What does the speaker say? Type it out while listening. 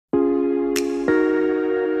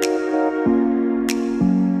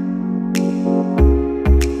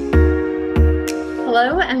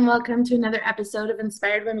Hello and welcome to another episode of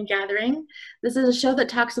Inspired Women Gathering. This is a show that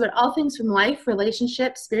talks about all things from life,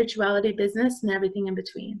 relationships, spirituality, business, and everything in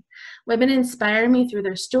between. Women inspire me through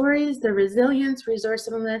their stories, their resilience,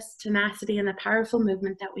 resourcefulness, tenacity, and the powerful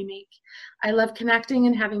movement that we make. I love connecting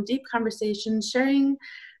and having deep conversations, sharing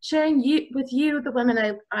with you, the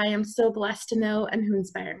women I am so blessed to know and who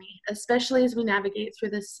inspire me, especially as we navigate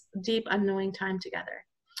through this deep, unknowing time together.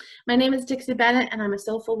 My name is Dixie Bennett, and I'm a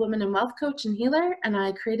soulful woman and wealth coach and healer, and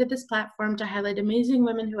I created this platform to highlight amazing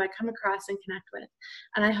women who I come across and connect with,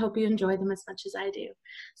 and I hope you enjoy them as much as I do.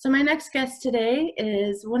 So my next guest today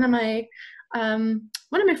is one of my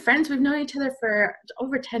friends. We've known each other for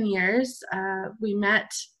over 10 years. We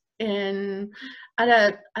met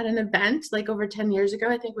at an event like over 10 years ago.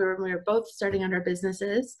 I think we were both starting on our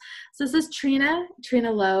businesses. So this is Trina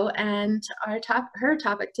Lowe, and her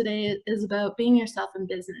topic today is about being yourself in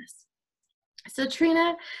business. So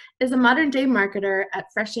Trina is a modern day marketer at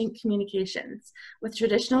Fresh Ink Communications with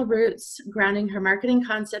traditional roots, grounding her marketing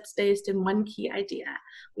concepts based in one key idea.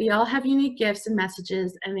 We all have unique gifts and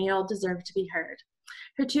messages, and they all deserve to be heard.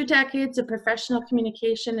 Her 2 decades of professional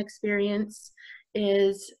communication experience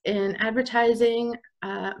is in advertising,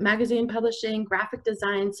 magazine publishing, graphic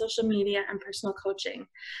design, social media, and personal coaching.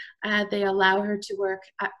 They allow her to work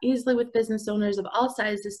easily with business owners of all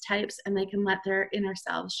sizes, types, and they can let their inner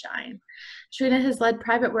selves shine. Trina has led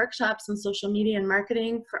private workshops on social media and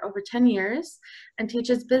marketing for over 10 years and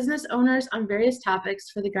teaches business owners on various topics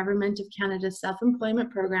for the Government of Canada's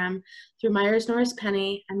self-employment program through Myers Norris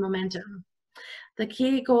Penny and Momentum. The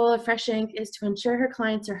key goal of Fresh Ink is to ensure her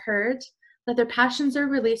clients are heard, that their passions are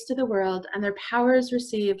released to the world, and their power is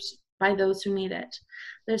received by those who need it.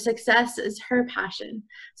 Their success is her passion.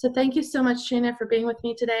 So thank you so much, Trina, for being with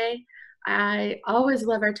me today. I always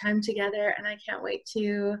love our time together, and I can't wait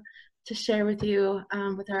to share with you,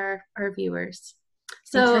 with our viewers.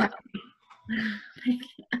 So,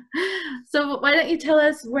 so why don't you tell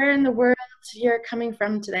us where in the world you're coming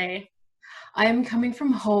from today? I'm coming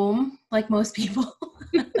from home, like most people,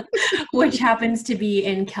 which happens to be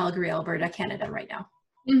in Calgary, Alberta, Canada right now.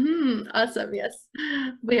 Awesome. Yes,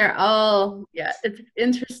 we are all, it's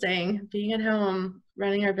interesting being at home,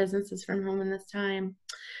 running our businesses from home in this time.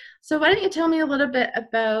 So why don't you tell me a little bit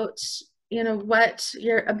about,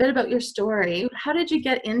 a bit about your story. How did you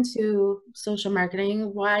get into social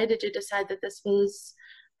marketing? Why did you decide that this was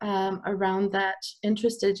around that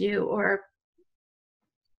interested you, or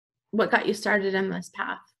what got you started in this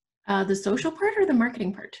path? The social part or the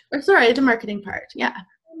marketing part? Sorry, the marketing part. Yeah.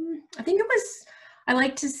 I think I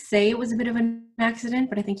like to say it was a bit of an accident,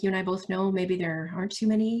 but I think you and I both know maybe there aren't too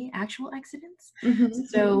many actual accidents.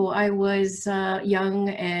 So I was young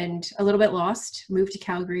and a little bit lost, moved to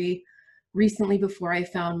Calgary recently before I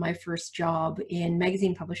found my first job in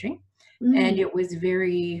magazine publishing. And it was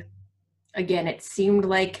very, again, it seemed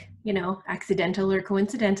like, accidental or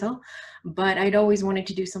coincidental, but I'd always wanted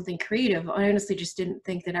to do something creative. I honestly just didn't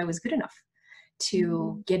think that I was good enough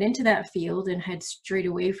to get into that field, and had strayed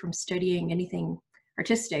away from studying anything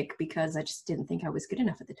artistic because I just didn't think I was good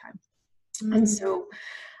enough at the time. And so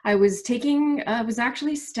I was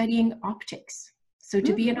actually studying optics. So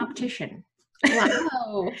to be an optician.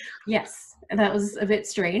 Wow. Yes, that was a bit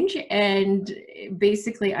strange. And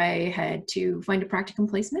basically I had to find a practicum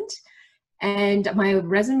placement. And my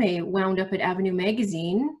resume wound up at Avenue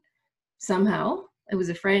Magazine somehow. It was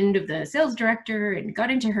a friend of the sales director and got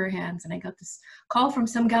into her hands. And I got this call from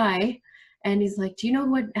some guy, and he's like, "Do you know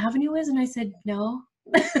what Avenue is?" And I said, "No."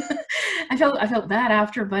 I felt bad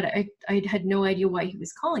after, but I had no idea why he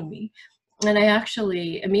was calling me. And I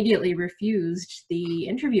actually immediately refused the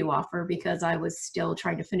interview offer because I was still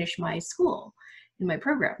trying to finish my school in my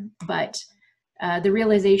program. But the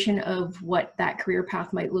realization of what that career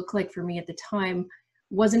path might look like for me at the time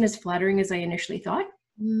wasn't as flattering as I initially thought.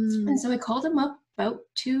 And so I called him up about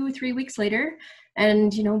 2-3 weeks later,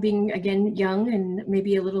 and, being again young and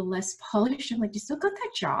maybe a little less polished, I'm like, "You still got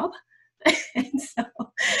that job?" And so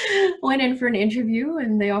went in for an interview,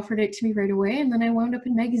 and they offered it to me right away. And then I wound up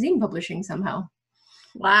in magazine publishing somehow.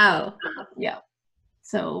 Wow. Yeah.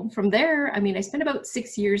 So from there, I spent about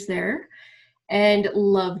 6 years there. And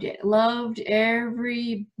loved it. Loved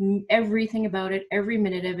everything about it, every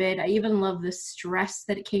minute of it. I even loved the stress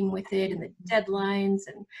that came with it, and the deadlines,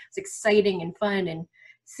 and it's exciting and fun and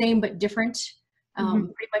same but different.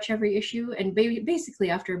 Pretty much every issue. And basically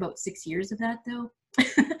after about 6 years of that, though,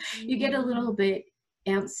 you get a little bit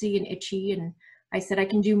antsy and itchy. And I said, I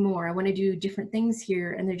can do more. I want to do different things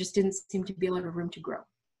here. And there just didn't seem to be a lot of room to grow.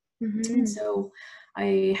 And so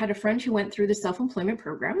I had a friend who went through the self-employment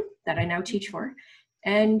program that I now teach for.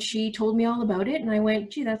 And she told me all about it, and I went,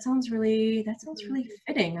 gee, that sounds really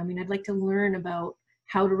fitting. I mean, I'd like to learn about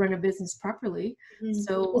how to run a business properly.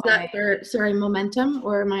 So Was that for, sorry, Momentum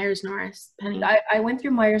or Myers Norris Penny? I went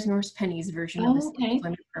through Myers Norris Penny's version of the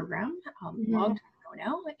employment program a long time ago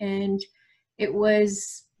now, and it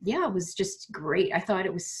was just great. I thought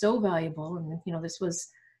it was so valuable, and you know, this was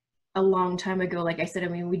a long time ago. Like I said, I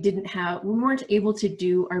mean, we weren't able to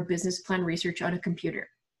do our business plan research on a computer.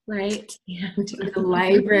 Right. Yeah. To the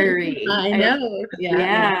library. I know.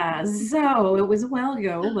 Yeah. So it was a while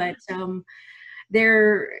ago, but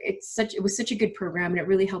it was such a good program, and it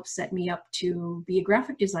really helped set me up to be a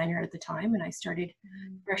graphic designer at the time. And I started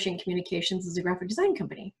Rushing Communications as a graphic design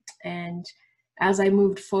company. And as I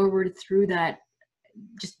moved forward through that,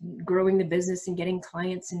 just growing the business and getting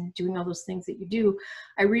clients and doing all those things that you do,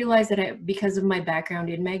 I realized that because of my background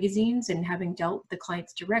in magazines and having dealt with the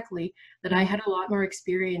clients directly, that I had a lot more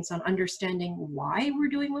experience on understanding why we're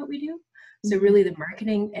doing what we do. So really the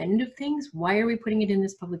marketing end of things, why are we putting it in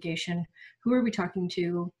this publication? Who are we talking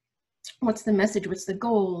to? What's the message? What's the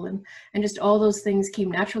goal? And just all those things came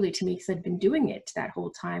naturally to me because I'd been doing it that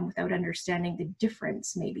whole time without understanding the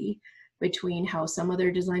difference maybe between how some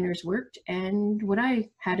other designers worked and what I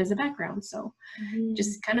had as a background. So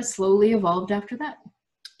just kind of slowly evolved after that.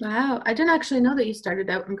 Wow. I didn't actually know that you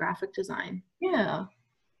started out in graphic design. Yeah.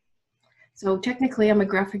 So technically I'm a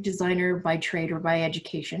graphic designer by trade or by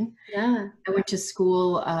education. Yeah. I went to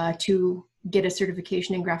school to get a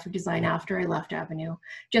certification in graphic design after I left Avenue,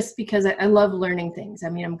 just because I love learning things. I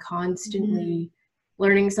mean, I'm constantly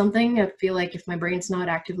learning something. I feel like if my brain's not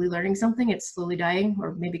actively learning something, it's slowly dying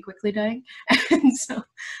or maybe quickly dying. And so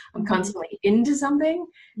I'm constantly into something.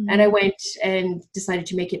 And I went and decided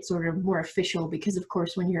to make it sort of more official because, of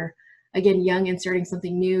course, when you're, again, young and starting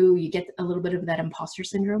something new, you get a little bit of that imposter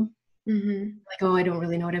syndrome. Like, oh, I don't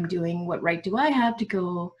really know what I'm doing. What right do I have to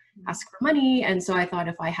go ask for money? And so I thought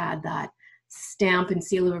if I had that stamp and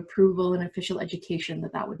seal of approval and official education,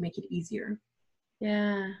 that would make it easier.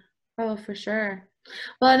 Yeah. Oh, for sure.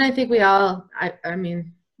 Well, and I think we all, I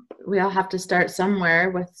mean, we all have to start somewhere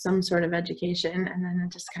with some sort of education, and then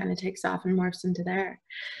it just kind of takes off and morphs into there.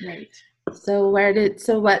 Right. So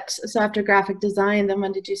so after graphic design, then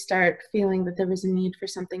when did you start feeling that there was a need for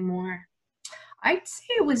something more? I'd say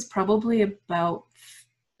it was probably about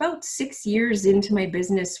 6 years into my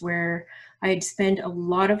business where I had spent a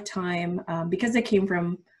lot of time, because I came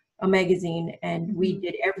from a magazine and we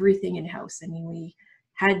did everything in-house. I mean, we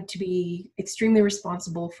had to be extremely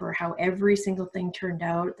responsible for how every single thing turned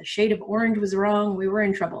out. The shade of orange was wrong, we were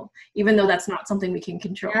in trouble, even though that's not something we can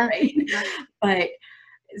control, right? But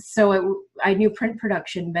so I knew print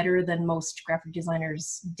production better than most graphic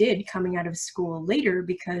designers did coming out of school later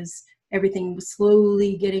because everything was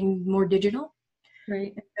slowly getting more digital.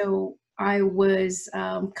 Right. So I was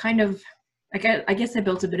I guess I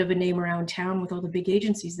built a bit of a name around town with all the big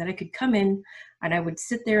agencies that I could come in and I would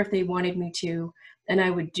sit there if they wanted me to, and I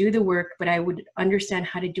would do the work, but I would understand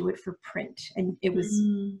how to do it for print. And it was,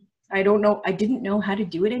 I didn't know how to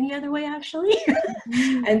do it any other way, actually.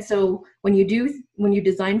 And so when you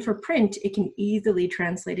design for print, it can easily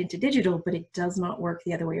translate into digital, but it does not work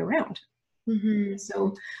the other way around.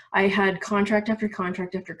 So I had contract after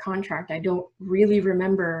contract after contract. I don't really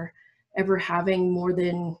remember ever having more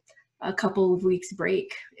than a couple of weeks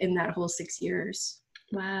break in that whole 6 years.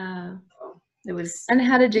 Wow. So it was. And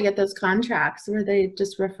how did you get those contracts? Were they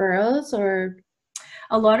just referrals or?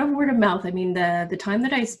 A lot of word of mouth. I mean, the time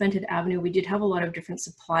that I spent at Avenue, we did have a lot of different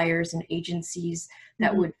suppliers and agencies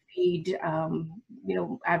that would feed,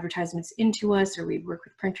 advertisements into us, or we'd work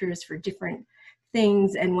with printers for different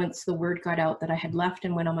things. And once the word got out that I had left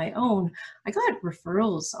and went on my own, I got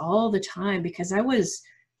referrals all the time because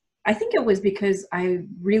I think it was because I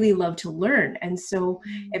really love to learn. And so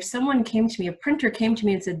if someone came to me, a printer came to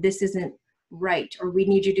me and said, this isn't right, or we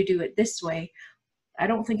need you to do it this way, I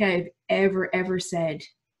don't think I've ever said,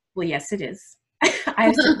 well, yes, it is.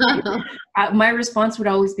 My response would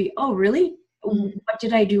always be, oh, really? What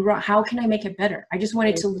did I do wrong? How can I make it better? I just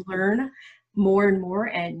wanted to learn more and more,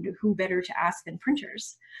 and who better to ask than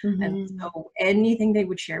printers? And so anything they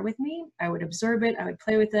would share with me, I would absorb it, I would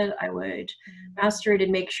play with it, I would master it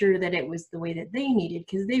and make sure that it was the way that they needed,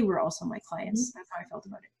 because they were also my clients. That's how I felt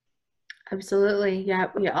about it. Absolutely. Yeah,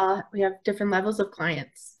 we have different levels of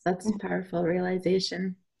clients. That's a powerful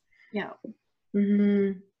realization. Yeah.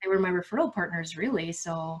 They were my referral partners, really.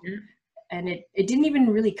 So and it didn't even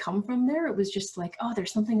really come from there. It was just like, oh,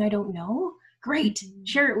 there's something I don't know. Great.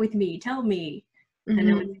 Share it with me. Tell me. And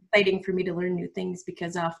it was exciting for me to learn new things,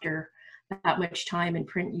 because after that much time in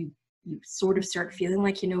print, you sort of start feeling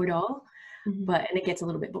like you know it all. and it gets a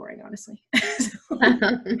little bit boring, honestly.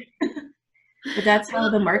 But that's how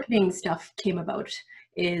the marketing stuff came about,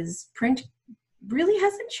 is print really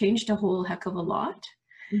hasn't changed a whole heck of a lot.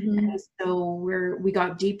 And so we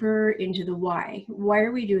got deeper into the why. Why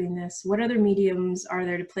are we doing this? What other mediums are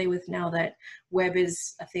there to play with now that web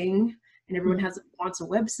is a thing and everyone wants a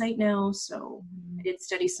website now? So I did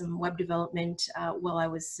study some web development while I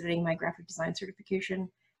was studying my graphic design certification,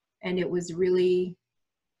 and it was really,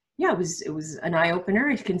 yeah, it was an eye opener.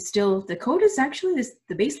 It can still, the code is actually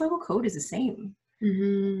the base level code is the same.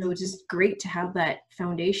 So it's just great to have that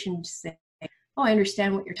foundation to say, oh, I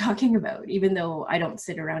understand what you're talking about, even though I don't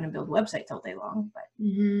sit around and build websites all day long. But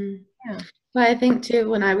yeah. Well, I think too,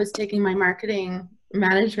 when I was taking my marketing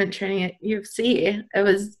management training at U of C, it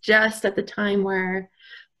was just at the time where,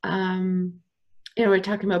 we're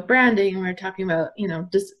talking about branding, and we're talking about,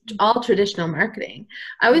 just all traditional marketing.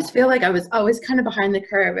 I always feel like I was always kind of behind the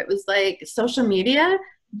curve. It was like social media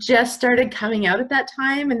just started coming out at that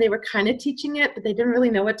time, and they were kind of teaching it, but they didn't really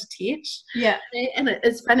know what to teach. Yeah. And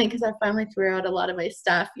it's funny because I finally threw out a lot of my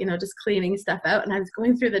stuff, just cleaning stuff out, and I was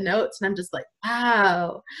going through the notes, and I'm just like,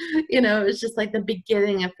 wow, it was just like the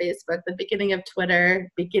beginning of Facebook, the beginning of Twitter,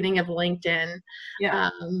 beginning of LinkedIn. Yeah.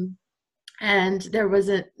 And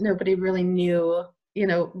nobody really knew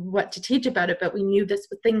what to teach about it, but we knew this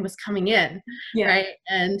thing was coming in, right?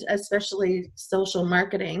 And especially social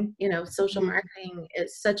marketing, social marketing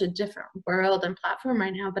is such a different world and platform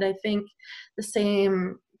right now, but I think the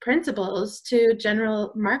same principles to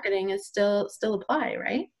general marketing is still apply,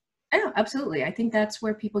 right? Yeah, absolutely. I think that's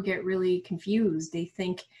where people get really confused. They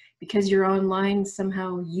think because you're online,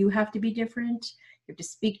 somehow you have to be different, you have to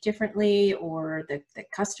speak differently, or the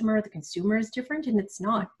customer, the consumer is different, and it's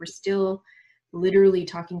not. We're still literally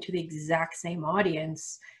talking to the exact same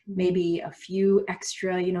audience. Maybe a few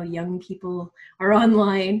extra, young people are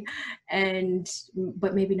online,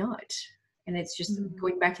 but maybe not. And it's just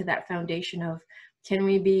going back to that foundation of, can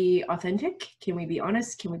we be authentic? Can we be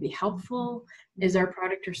honest? Can we be helpful? Is our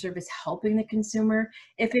product or service helping the consumer?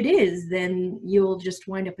 If it is, then you'll just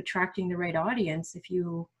wind up attracting the right audience if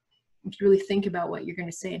you really think about what you're going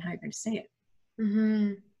to say and how you're going to say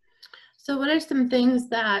it. So what are some things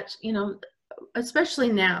that, especially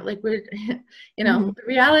now, like we're, the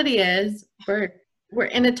reality is we're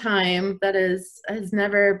in a time that has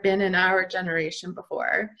never been in our generation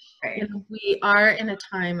before. Right. We are in a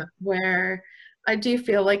time where I do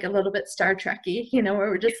feel like a little bit Star Trek-y, where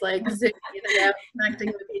we're just like zooming in and out, connecting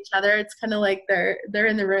with each other. It's kind of like they're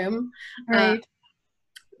in the room. Right.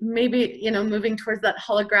 Maybe, moving towards that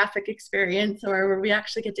holographic experience, or where we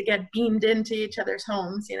actually get to get beamed into each other's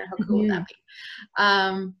homes, how cool would that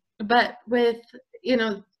be? But with,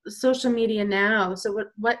 social media now, so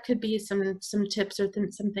what could be some tips or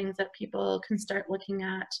some things that people can start looking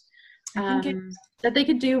at that they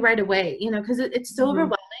could do right away, because it's so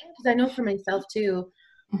overwhelming, because I know for myself too,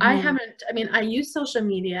 I use social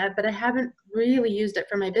media, but I haven't really used it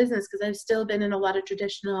for my business, because I've still been in a lot of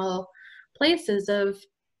traditional places of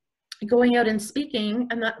going out and speaking,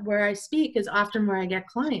 and that where I speak is often where I get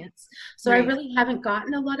clients. So right. I really haven't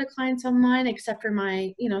gotten a lot of clients online, except for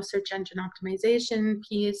my, search engine optimization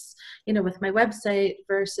piece, with my website,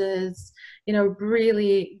 versus,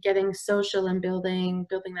 really getting social and building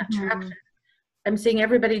that traction. I'm seeing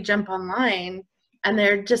everybody jump online, and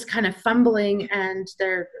they're just kind of fumbling, and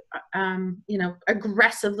they're,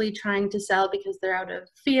 aggressively trying to sell because they're out of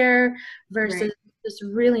fear, versus right. just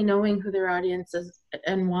really knowing who their audience is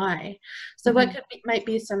and why. So what might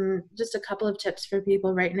be just a couple of tips for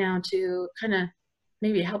people right now to kind of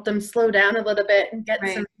maybe help them slow down a little bit and get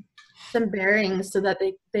right. some bearings, so that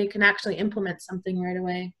they can actually implement something right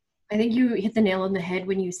away. I think you hit the nail on the head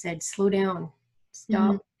when you said slow down,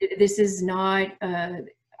 stop. This is not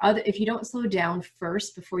if you don't slow down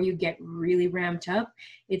first before you get really ramped up,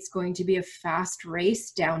 it's going to be a fast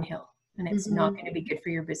race downhill, and it's not going to be good for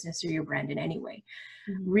your business or your brand in any way.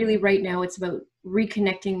 Really, right now, it's about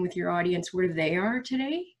reconnecting with your audience where they are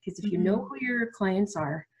today, because if you know who your clients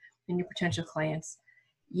are and your potential clients,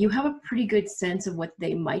 you have a pretty good sense of what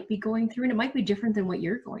they might be going through, and it might be different than what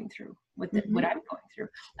you're going through, what I'm going through.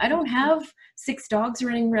 I don't have 6 dogs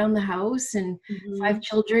running around the house and 5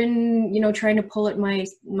 children, trying to pull at my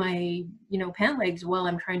pant legs while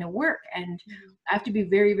I'm trying to work. And I have to be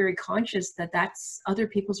very, very conscious that that's other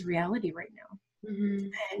people's reality right now.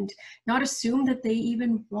 And not assume that they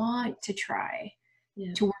even want to try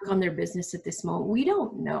to work on their business at this moment. We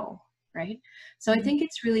don't know, right? So I think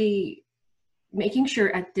it's really making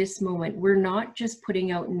sure at this moment we're not just putting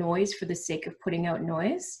out noise for the sake of putting out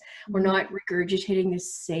noise. We're not regurgitating the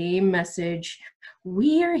same message.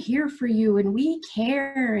 We are here for you and we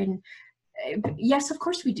care. And Yes, of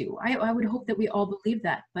course we do. I would hope that we all believe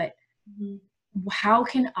that, but Mhm. how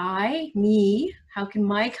can how can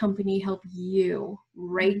my company help you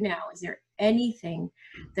right Mhm. now? Is there anything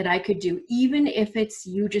that I could do, even if it's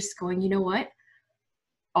you just going, you know what,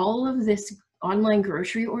 all of this online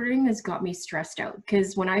grocery ordering has got me stressed out?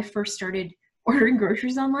 Because when I first started ordering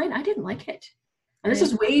groceries online, I didn't like it. And this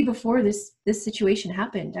Right. was way before this situation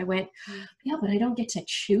happened. I went, Mhm. yeah, but I don't get to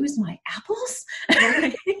choose my apples.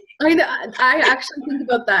 Right. I know, I actually think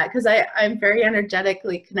about that because I'm very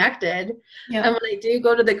energetically connected. Yeah. And when I do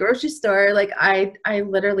go to the grocery store, like I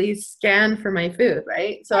literally scan for my food,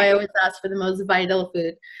 right? So I Right. always ask for the most vital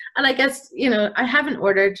food. And I guess, I haven't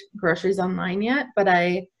ordered groceries online yet, but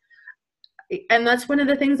and that's one of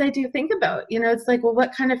the things I do think about. It's like, well,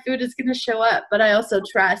 what kind of food is going to show up? But I also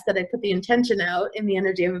trust that I put the intention out in the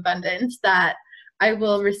energy of abundance that I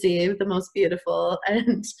will receive the most beautiful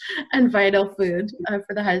and vital food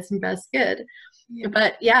for the highest and best good. Yeah.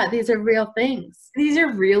 But yeah, these are real things. These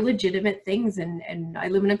are real legitimate things, and I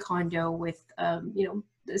live in a condo with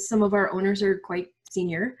some of our owners are quite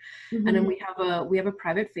senior, and then Mhm. we have a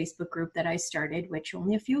private Facebook group that I started, which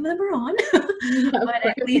only a few of them are on, Yeah, of but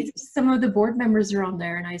at course. least some of the board members are on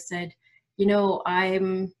there. And I said,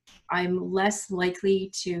 I'm less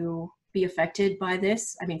likely to be affected by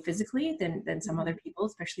this, I mean physically, than some other people,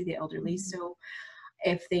 especially the elderly. Mhm. So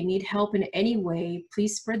if they need help in any way,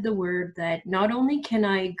 please spread the word that not only can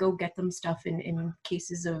I go get them stuff in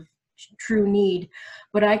cases of true need,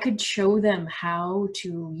 but I could show them how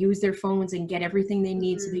to use their phones and get everything they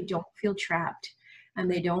need so they Mhm. don't feel trapped and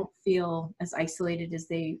they Right. don't feel as isolated as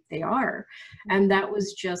they are. And Mhm. that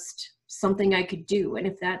was just something I could do. And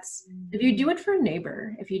if you do it for a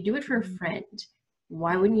neighbor, if you do it for a Mhm. friend,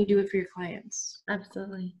 why Yeah, wouldn't you do it for your clients?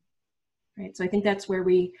 absolutely. Right. So I think that's where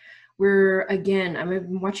we're again, I've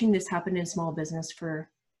been watching this happen in small business for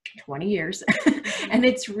 20 years. Mhm. And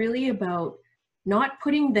it's really about not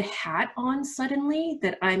putting the hat on suddenly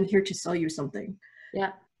that I'm here to sell you something.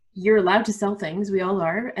 Yeah. You're allowed to sell things, we all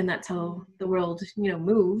are, and that's how Mhm. the world,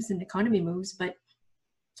 moves and the economy moves. But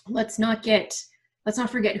let's not get let's not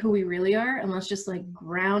forget who we really are, and let's just like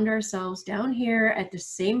ground ourselves down here at the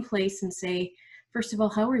same place and say, first of all,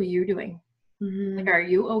 how are you doing? Like, Mhm. are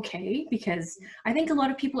you okay? Because I think a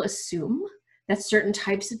lot of people assume that certain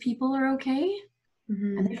types of people are okay,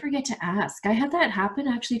 and they Mhm. forget to ask. I had that happen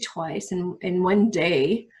actually twice in one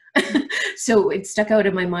day. So it stuck out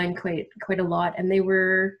in my mind quite a lot. And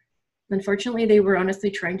unfortunately, they were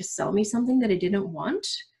honestly trying to sell me something that I didn't want.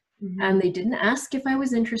 And Mhm. they didn't ask if I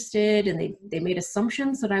was interested, and they made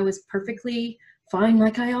assumptions that I was perfectly fine,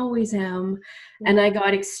 like I always am. Yeah. And I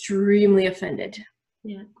got extremely offended.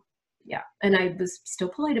 Yeah. Yeah, and I was still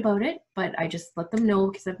polite about it, but I just let them know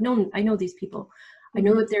because I know these people. I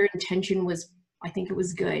know Mhm. that their intention was, I think it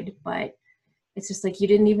was good, but it's just like, you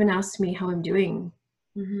didn't even ask me how I'm doing.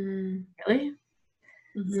 Mhm. Really?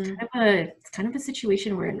 Mhm. It's kind of a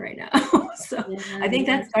situation we're in right now. So Yeah. I think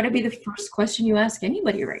No, that's got to be the first question you ask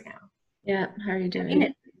anybody right now. yeah. How are you I mean doing?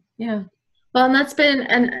 it. Yeah. Well, and that's been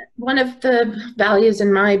one of the values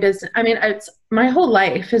in my business. I mean, it's my whole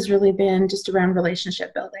life has really been just around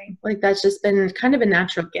relationship building. Like that's just been kind of a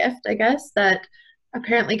natural gift, I guess, that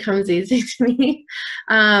apparently comes easy to me.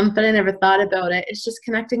 But I never thought about it. It's just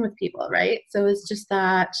connecting with people, right? So it's just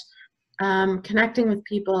that connecting with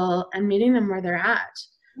people and meeting them where they're at.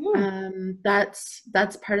 Mm,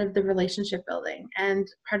 That's part of the relationship building and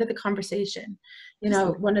part of the conversation.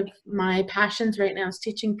 absolutely. One of my passions right now is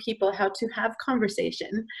teaching people how to have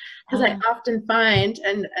conversation, because I Ah, often find,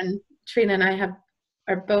 and Trina and I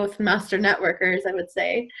are both master networkers, I would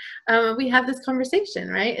say. We have this conversation,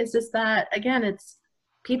 right? It's just that again, it's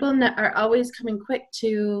people are always coming quick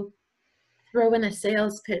to throw in a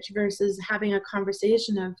sales pitch versus having a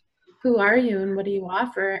conversation of who are you and what do you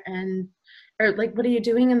offer, and or like what are you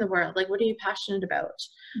doing in the world, like what are you passionate about.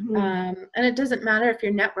 mhm, And it doesn't matter if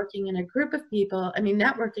you're networking in a group of people. I mean,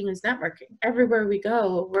 networking is networking. Everywhere we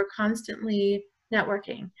go, we're constantly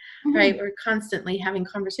networking, right? mhm. We're constantly having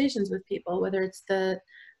conversations with people, whether it's the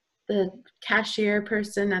cashier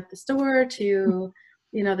person at the store to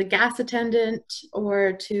the gas attendant,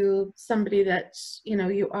 or to somebody that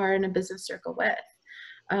you are in a business circle with.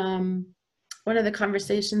 um, One of the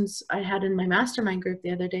conversations I had in my mastermind group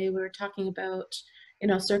the other day, we were talking about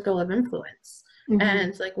circle of influence, Mhm.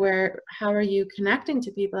 and like how are you connecting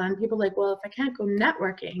to people, and people like, well, if I can't go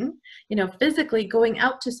networking, physically going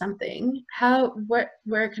out to something,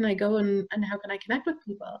 where can I go, and how can I connect with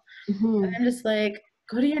people? Mhm. I'm just like,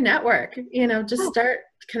 go to your network, just Oh, start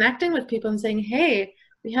connecting with people and saying, hey,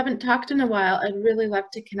 we haven't talked in a while. I'd really love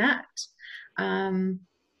to connect. Um,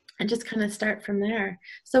 and just kind of start from there.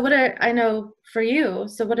 So what are, I know for you,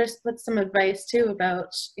 so what's some advice too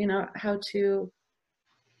about, how to,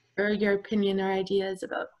 or your opinion or ideas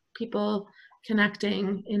about people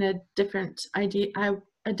connecting in a different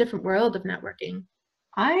a different world of networking?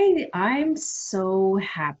 I'm so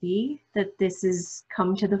happy that this has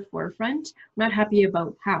come to the forefront. I'm not happy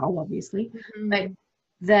about how, obviously, but Mhm.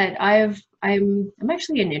 that I'm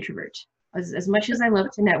actually an introvert. As much as I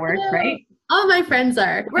love to network, Well, right? all my friends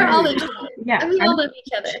are. We're all introverts, Yeah, and we I'm all a love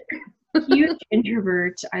each other. huge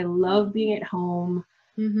introvert. I love being at home.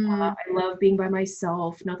 Mm-hmm. I love being by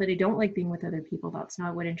myself. Not that I don't like being with other people. That's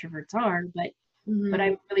not what introverts are, but Mm-hmm.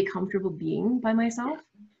 I'm really comfortable being by myself.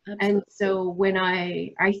 And Absolutely. so when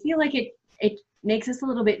I feel like it makes us a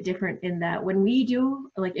little bit different in that when we do,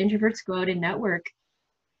 like, introverts go out and network,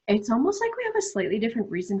 it's almost like we have a slightly different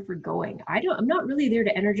reason for going. I'm not really there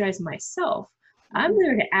to energize myself. I'm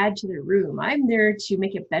there to add to the room. I'm there to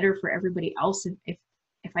make it better for everybody else if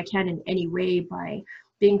I can in any way, by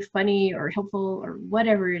being funny or helpful or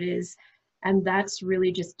whatever it is. And that's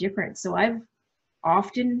really just different. So I've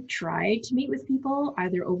often tried to meet with people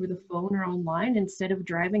either over the phone or online instead of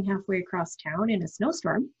driving halfway across town in a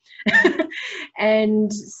snowstorm.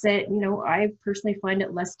 And said, I personally find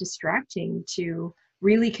it less distracting to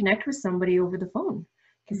really connect with somebody over the phone.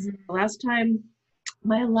 Because Mm-hmm.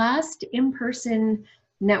 my last in-person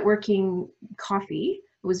networking coffee,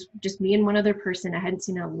 it was just me and one other person I hadn't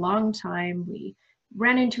seen in a long time. We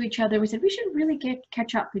ran into each other. We said we should really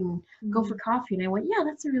catch up and go for coffee. And I went, yeah,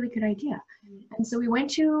 that's a really good idea. And so we went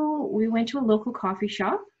to a local coffee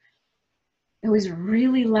shop. It was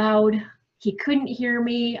really loud. He couldn't hear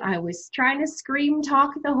me. I was trying to scream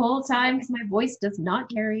talk the whole time because my voice does not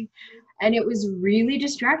carry. And it was really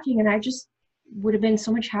distracting. And I just would have been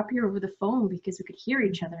so much happier over the phone because we could hear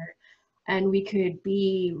each other and we could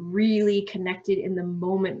be really connected in the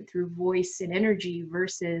moment through voice and energy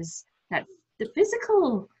versus that the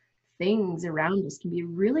physical things around us can be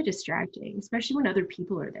really distracting, especially when other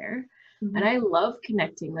people are there. And Mm-hmm. I love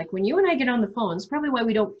connecting. Like when you and I get on the phone, it's probably why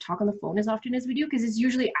we don't talk on the phone as often as we do, because it's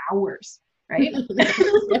usually hours, right?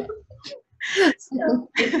 So,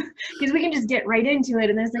 because we can just get right into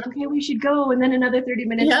it, and then it's like, okay, we should go, and then another 30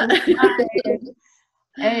 minutes Yeah. goes by.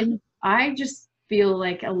 And I just feel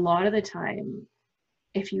like a lot of the time,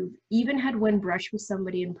 if you've even had one brush with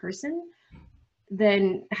somebody in person,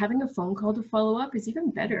 then having a phone call to follow up is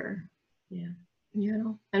even better. Yeah.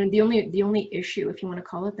 And the only issue, if you want to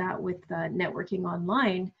call it that, with networking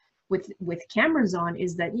online with cameras on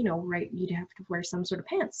is that, right, you'd have to wear some sort of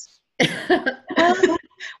pants.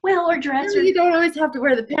 Well, or dress, or You don't always have to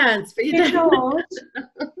wear the pants, but you you definitely. don't.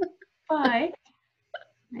 But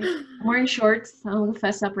I'm wearing shorts. I'll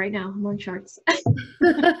fess up right now. I'm wearing shorts.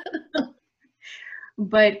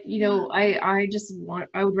 But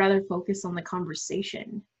I would rather focus on the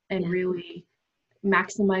conversation and Yeah. really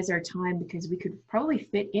maximize our time, because we could probably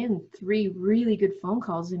fit in 3 really good phone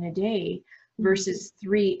calls in a day versus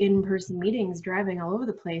 3 in-person meetings driving all over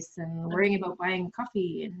the place and worrying about buying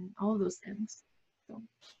coffee and all of those things.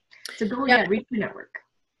 So go, Yeah. yeah, reach your network.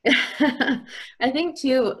 I think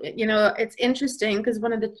too, it's interesting because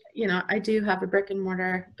one of the, I do have a brick and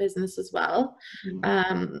mortar business as well.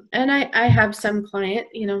 And I have some client,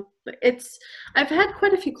 but I've had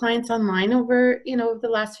quite a few clients online over, the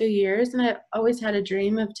last few years, and I always had a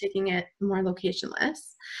dream of taking it more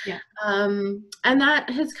locationless. Yeah. And that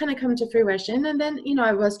has kind of come to fruition. And then,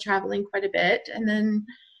 I was traveling quite a bit, and then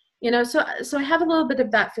so I have a little bit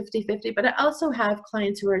of that 50-50, but I also have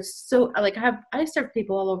clients who are so, like, I serve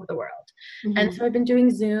people all over the world. And so I've been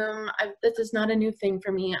doing Zoom. This is not a new thing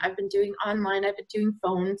for me. I've been doing online. I've been doing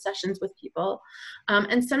phone sessions with people.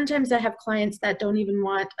 And sometimes I have clients that don't even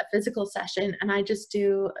want a physical session, and I just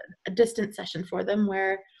do a distant session for them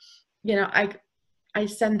where, I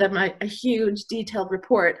send them a huge detailed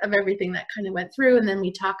report of everything that kind of went through, and then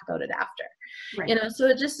we talk about it after. Right. So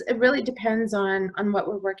it really depends on what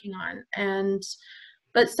we're working on.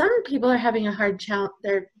 But some people are having a hard challenge.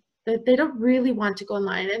 They don't really want to go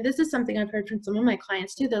online, and this is something I've heard from some of my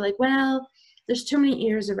clients too. They're like, well, there's too many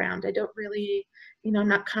ears around. I don't really, I'm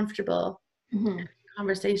not comfortable Mm-hmm.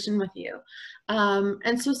 conversation with you.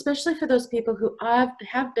 And so especially for those people who have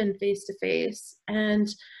been face to face, and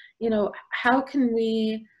how can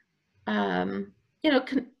we,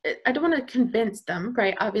 I don't want to convince them,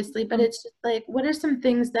 right, obviously, but it's just like, what are some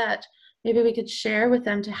things that maybe we could share with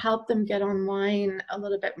them to help them get online a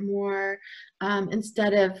little bit more,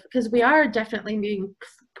 instead of, because we are definitely being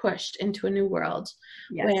pushed into a new world.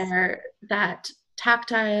 Yes. Where that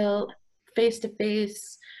tactile, face to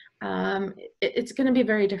face, it's going to be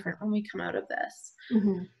very different when we come out of this.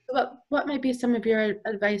 Mhm. What might be some of your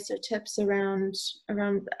advice or tips around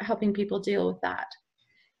helping people deal with that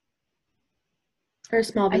for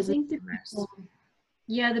small I business think the owners? people,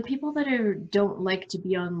 yeah, the people that don't like to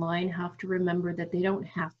be online have to remember that they don't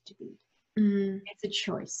have to be. Mm, It's a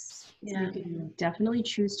choice. You yeah. can definitely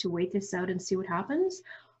choose to wait this out and see what happens,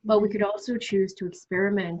 but we Mm, could also choose to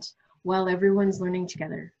experiment while everyone's learning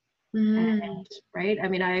together. And, mm. right? I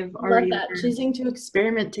mean, I've I love already that. learned, Choosing to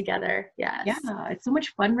experiment together. yeah, Yes. it's so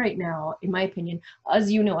much fun right now, in my opinion.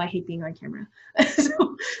 As you know, I hate being on camera.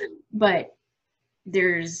 So, but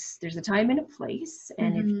there's a time and a place,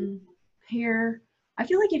 and if you Mm-hmm. prepare, I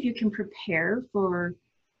feel like if you can prepare for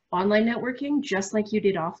online networking just like you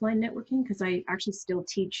did offline networking, because I actually still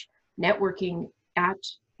teach networking at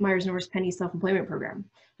Myers Norris Penny self-employment program,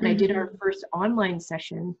 and I did our Mm-hmm. first online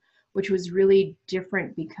session, which was really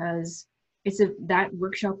different because that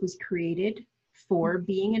workshop was created for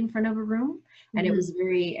being in front of a room, and it Mm-hmm. was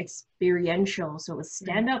very experiential. So it was Right.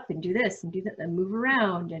 stand up and do this and do that and move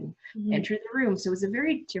around and Mm-hmm. enter the room. So it was a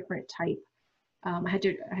very different type. I had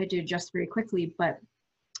to adjust very quickly, but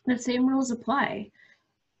the same rules apply.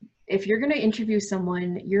 If you're going to interview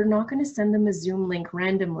someone, you're not going to send them a Zoom link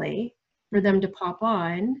randomly for Mm-hmm. them to pop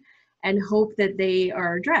on and hope that they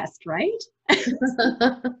are dressed, right?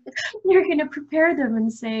 You're going to prepare them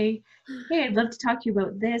and say, hey, I'd love to talk to you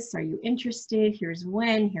about this. Are you interested? Here's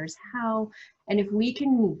when, here's how. And if we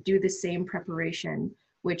can do the same preparation,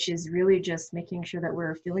 which is really just making sure that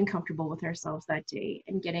we're feeling comfortable with ourselves that day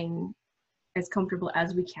and getting as comfortable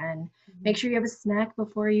as we can. Make sure you have a snack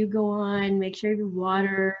before you go on, make sure you have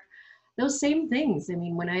water, those same things. I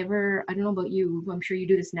mean, whenever, I don't know about you, I'm sure you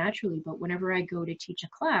do this naturally, but whenever I go to teach a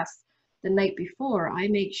class the night before, I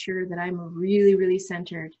make sure that I'm really, really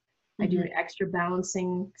centered. I do Mm-hmm. an extra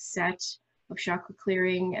balancing set of chakra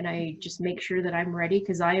clearing, and I just make sure that I'm ready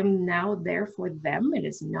because I am now there for them. It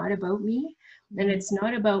is not about me, and it's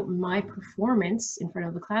not about my performance in front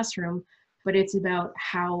of the classroom, but it's about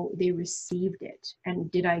how they received it and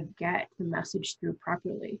did I get the message through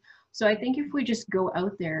properly. So I think if we just go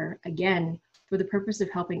out there again for the purpose of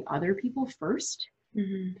helping other people first,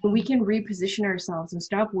 Mm-hmm. we can reposition ourselves and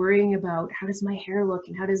stop worrying about how does my hair look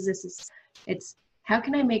and how does this. It's how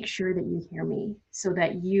can I make sure that you hear me so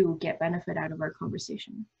that you get benefit out of our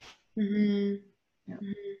conversation. Mm-hmm. Yeah.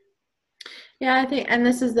 Yeah, I think, and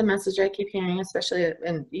this is the message I keep hearing, especially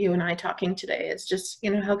in you and I talking today, is just,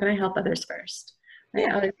 how can I help others first? Right?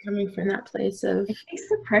 Yeah. Always coming from that place of, It takes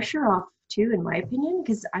the pressure off too, in my opinion,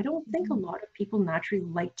 because I don't think a lot of people naturally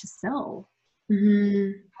like to sell.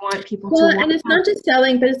 mm-hmm. I want people to Well, want and it's to have. not just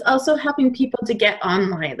selling, but it's also helping people to get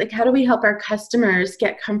online. Like, how do we help our customers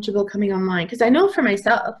get comfortable coming online? Because I know for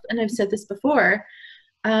myself, and I've said this before,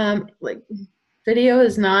 like video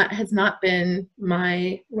has not been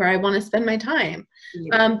where I want to spend my time.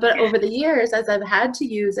 But over the years, as I've had to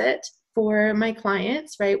use it for my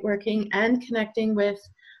clients, right, working and connecting with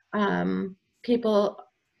people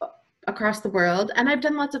across the world, and I've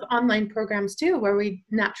done lots of online programs too where we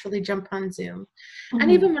naturally jump on Zoom. And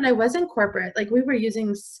Mhm. even when I was in corporate, like we were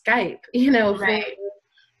using Skype, for Right.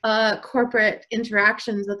 corporate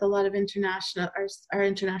interactions with a lot of our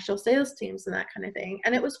international sales teams and that kind of thing.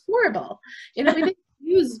 And it was horrible.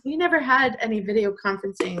 We never had any video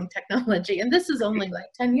conferencing technology. And this is only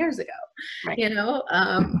like 10 years ago, Right.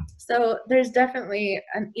 So there's definitely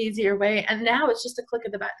an easier way. And now it's just a click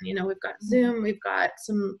of the button. We've got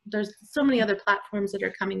Zoom, there's so many other platforms that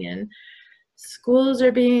are coming in. Schools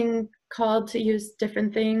are being called to use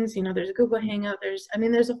different things. There's Google Hangout. There's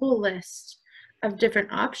a whole list of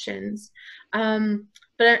different options.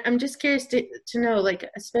 But I'm just curious to know, like,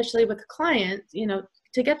 especially with clients,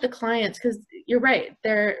 to get the clients, because you're right,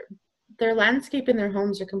 their landscape in their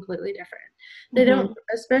homes are completely different. They Mhm. don't,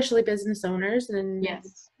 especially business owners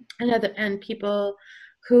Yes. and people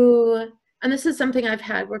who, and this is something I've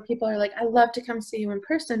had where people are like, I love to come see you in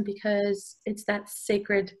person because it's that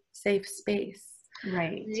sacred, safe space.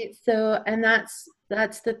 Right. Right? So, and that's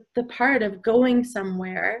the part of going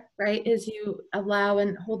somewhere, right? Is you allow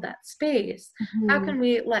and hold that space. How Mhm. can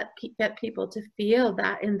we get people to feel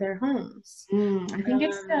that in their homes? I think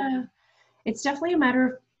it's definitely a matter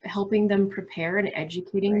of helping them prepare and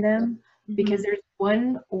educating Right. them, because Mm-hmm. there's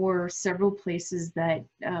one or several places that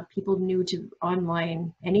people new to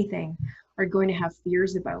online anything are going to have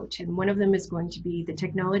fears about, and one of them is going to be the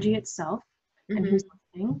technology itself and Mm-hmm. who's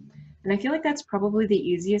listening. And I feel like that's probably the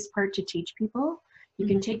easiest part to teach people. You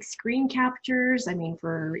can Mm-hmm. take screen captures. I mean,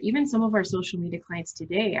 for even some of our social media clients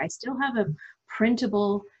today, I still have a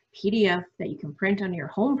printable PDF that you can print on your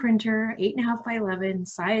home printer, 8.5 by 11,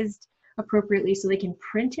 sized appropriately so they can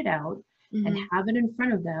print it out and Mhm. have it in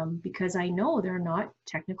front of them, because I know they're not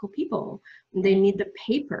technical people. They need the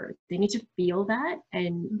paper. They need to feel that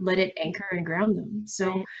and let it anchor and ground them. So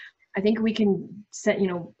Right. I think we can set,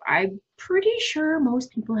 I'm pretty sure most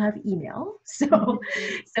people have email. So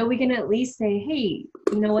Mhm. so we can at least say, hey,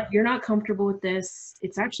 you know what, you're not comfortable with this.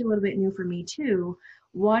 It's actually a little bit new for me too.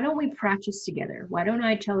 Why don't we practice together? Why don't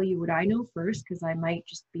I tell you what I know first? Because I might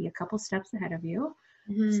just be a couple steps ahead of you.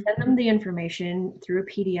 Mhm. Send them the information through a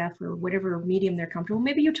PDF or whatever medium they're comfortable.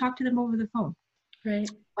 Maybe you talk to them over the phone Right.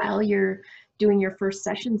 while you're doing your first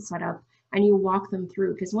session setup, and you walk them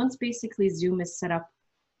through, because once basically Zoom is set up,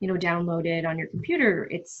 downloaded on your computer,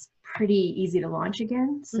 it's pretty easy to launch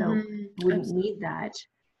again, so Mhm. you wouldn't Absolutely. need that.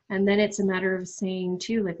 And then it's a matter of saying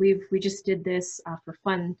too, like we just did this for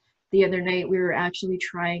fun the other night. We were actually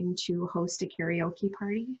trying to host a karaoke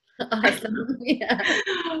party. Awesome. Yeah.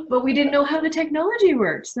 But we didn't know how the technology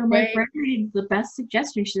worked. So my Right. friend made the best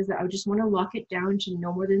suggestion. She says that I just want to lock it down to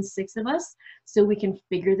no more than 6 of us so we can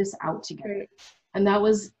figure this out together. Right. And that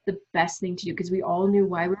was the best thing to do, because we all knew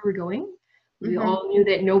why we were going. We Mhm. all knew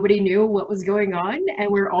that nobody knew what was going on,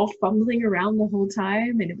 and we're all fumbling around the whole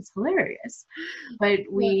time, and it was hilarious. But Yeah.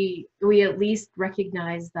 we at least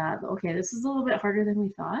recognized that, okay, this is a little bit harder than we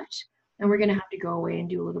thought, and we're Mhm. going to have to go away and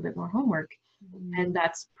do a little bit more homework. Mhm. And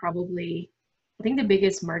that's probably, I think, the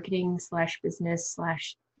biggest marketing slash business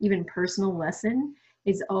slash even personal lesson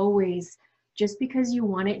is always, just because you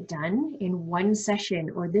want it done in one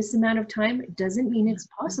session or this amount of time doesn't mean it's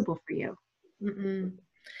possible for you. Mm-mm.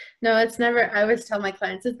 No, it's never, I always tell my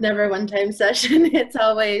clients, it's never a one-time session. It's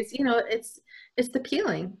always, it's the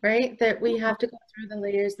peeling, right? That we have to go through the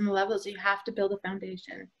layers and the levels. You have to build a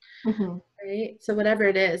foundation, Mhm. right? So whatever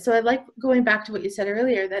it is. So I like going back to what you said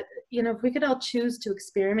earlier, that, if we could all choose to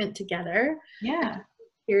experiment together and Yeah. be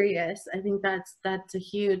curious, I think that's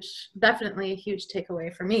definitely a huge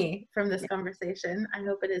takeaway for me from this conversation. I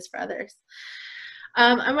hope it is for others.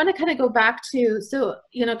 I want to kind of go back to, so,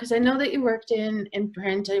 because I know that you worked in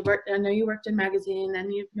print. I know you worked in magazine,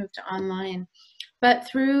 and you've moved to online. But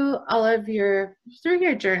through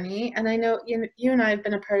your journey, and I know you and I have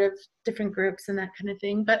been a part of different groups and that kind of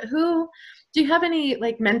thing. But do you have any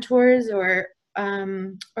like mentors, or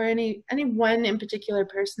any one in particular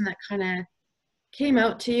person that kind of came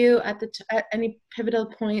out to you at any pivotal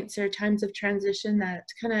points or times of transition that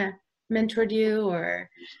kind of mentored you or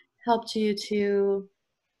helped you to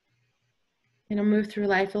move through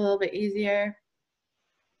life a little bit easier,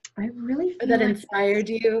 I really or feel that like inspired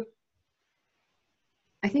you?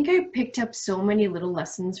 I think I picked up so many little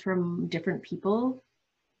lessons from different people.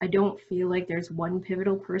 I don't feel like there's one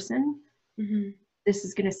pivotal person. Hmm. This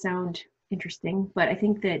is going to sound interesting, but I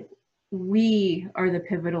think that we are the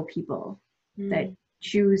pivotal people that Mm.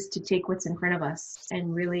 choose to take what's in front of us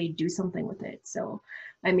and really do something with it. So,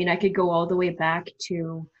 I mean, I could go all the way back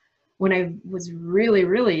to when I was really,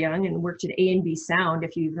 really young and worked at A&B Sound,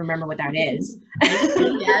 if you remember what that is. I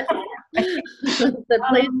do, yes. The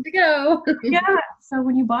place um, to go. yeah, so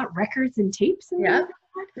when you bought records and tapes and Yeah, things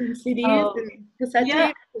like and that. CDs and cassette Yeah,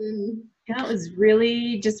 tapes and yeah, it was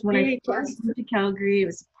really just when I VHS. first moved to Calgary. It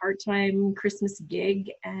was a part-time Christmas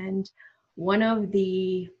gig, and one of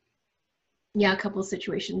the, yeah, a couple of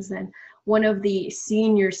situations then. One of the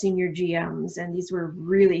senior GMs, and these were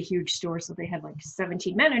really huge stores, so they had like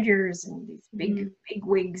 17 managers and these Mhm. big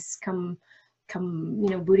wigs come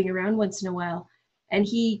booting around once in a while. And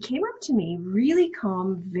he came up to me really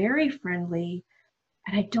calm, very friendly,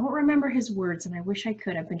 and I don't remember his words, and I wish I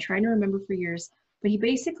could. I've been trying to remember for years, but he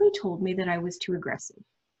basically told me that I was too aggressive.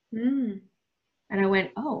 Mm. And I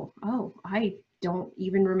went, I don't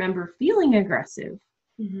even remember feeling aggressive.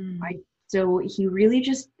 Mhm. I So he really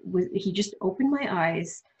he just opened my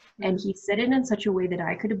eyes, and Yeah. he said it in such a way that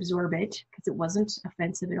I could absorb it, because it wasn't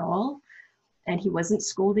offensive at all, and he wasn't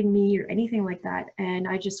scolding me or anything like that. And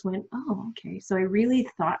I just went, oh, okay. So I really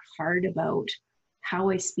thought hard about how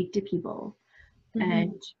I speak to people, Mhm.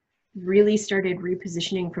 and really started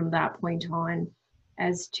repositioning from that point on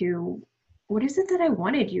as to, what is it that I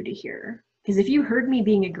wanted you to hear? Because if you heard me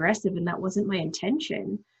being aggressive and that wasn't my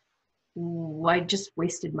intention, I just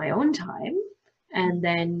wasted my own time. And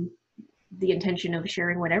then the intention of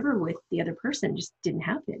sharing whatever with the other person just didn't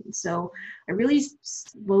happen. So I really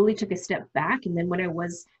slowly took a step back. And then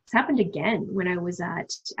this happened again when I was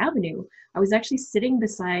at Avenue. I was actually sitting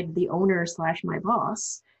beside the owner slash my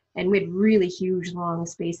boss, and we had really huge, long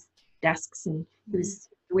space desks, and he was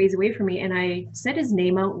ways away from me. And I said his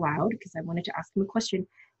name out loud because I wanted to ask him a question,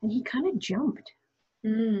 and he kind of jumped.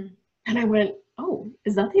 Mm. And I went, oh,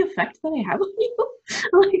 is that the effect that I have on you?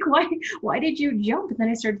 Like, why did you jump? And then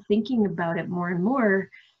I started thinking about it more and more.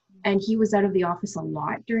 And he was out of the office a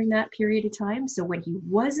lot during that period of time. So when he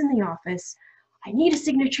was in the office, I need a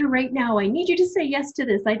signature right now. I need you to say yes to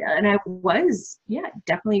this. And I was, yeah,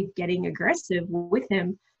 definitely getting aggressive with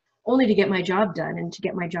him, only to get my job done and to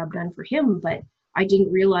get my job done for him. But I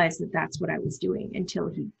didn't realize that that's what I was doing until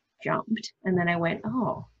he jumped. And then I went,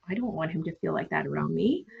 oh, I don't want him to feel like that around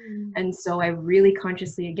me. And so I really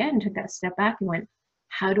consciously, again, took that step back and went,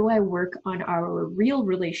 how do I work on our real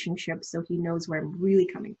relationship so he knows where I'm really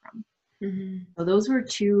coming from? So those were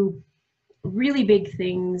two really big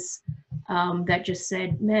things that just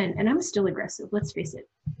said, man, and I'm still aggressive, let's face it.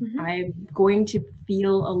 I'm going to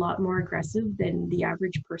feel a lot more aggressive than the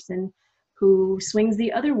average person who swings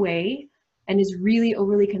the other way and is really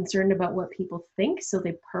overly concerned about what people think. So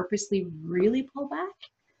they purposely really pull back.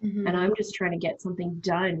 And I'm just trying to get something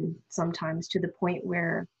done sometimes to the point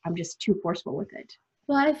where I'm just too forceful with it.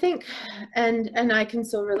 Well, I think, and I can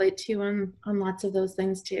so relate to you on lots of those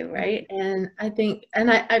things too, right? And I think, and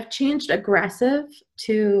I've changed aggressive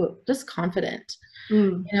to just confident,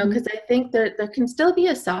 you know, because I think there can still be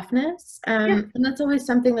a softness, and that's always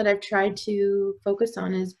something that I've tried to focus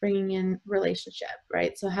on, is bringing in relationship,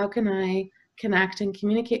 right? So how can I connect and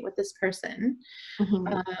communicate with this person?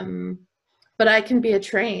 But I can be a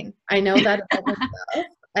train. I know that about myself,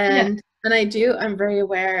 and I'm very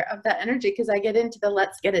aware of that energy, because I get into the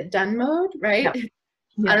let's get it done mode, right?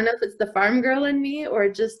 I don't know if it's the farm girl in me or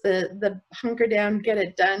just the hunker down, get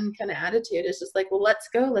it done kind of attitude. It's just like, well, let's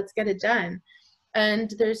go, let's get it done.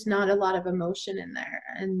 And there's not a lot of emotion in there.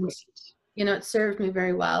 And, you know, it served me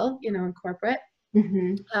very well, you know, in corporate,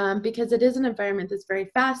 because it is an environment that's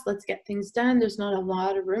very fast. Let's get things done. There's not a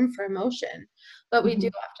lot of room for emotion, but we do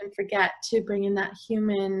often forget to bring in that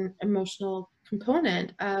human emotional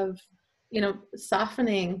component of, you know,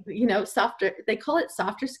 softening, you know, softer, they call it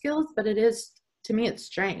softer skills, but it is, to me, it's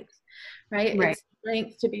strength, right? It's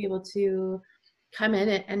strength to be able to come in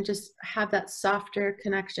it and just have that softer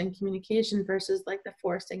connection, communication, versus like the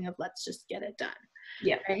forcing of let's just get it done.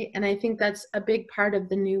 Right. And I think that's a big part of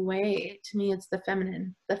the new way. To me, it's the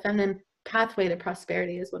feminine pathway to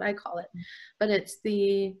prosperity is what I call it. But it's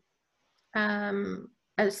the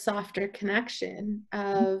a softer connection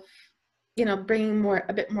of, you know, bringing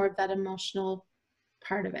a bit more of that emotional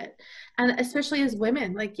part of it. And especially as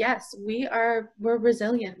women, like, yes, we're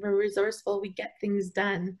resilient, we're resourceful, we get things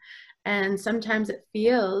done. And sometimes it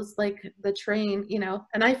feels like the train, you know,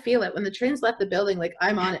 and I feel it when the train's left the building, like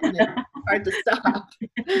I'm on it and it's hard to stop.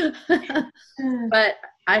 But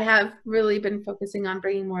I have really been focusing on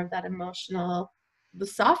bringing more of that emotional, the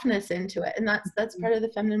softness into it. And that's part of the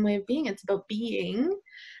feminine way of being. It's about being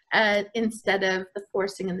instead of the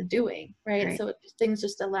forcing and the doing, right? So things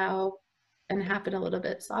just allow and happen a little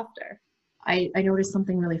bit softer. I noticed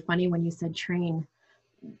something really funny when you said train.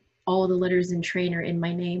 All the letters in train are in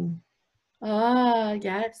my name. Ah,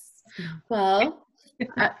 yes. Well,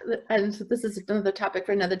 and this is another topic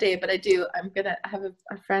for another day, but I'm gonna have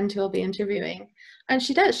a friend who will be interviewing, and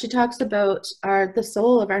she talks about the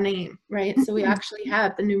soul of our name, right? So we actually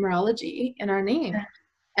have the numerology in our name.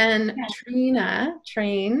 And Trina,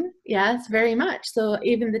 train, yes, very much. So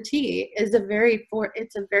even the T is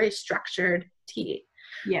it's a very structured T,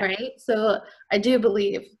 right? So I do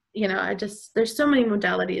believe, you know, there's so many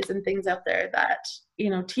modalities and things out there that, you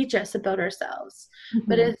know, teach us about ourselves,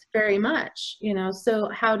 but it's very much, you know, so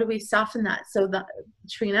how do we soften that? So the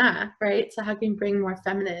Trina, right? So how can you bring more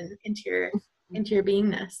feminine into your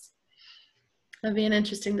beingness? That'd be an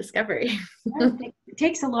interesting discovery. It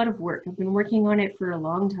takes a lot of work. I've been working on it for a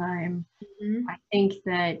long time. I think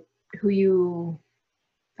that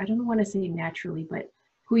I don't want to say naturally, but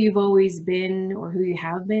who you've always been or who you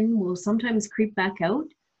have been will sometimes creep back out.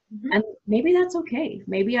 And maybe that's okay.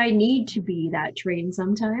 Maybe I need to be that train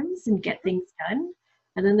sometimes and get things done.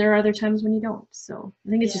 And then there are other times when you don't. So I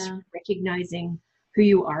think it's just recognizing who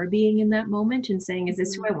you are being in that moment and saying, is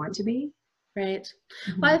this who I want to be? Right.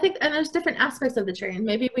 Well, I think, and there's different aspects of the train.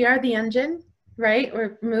 Maybe we are the engine, right?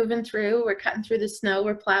 We're moving through, we're cutting through the snow,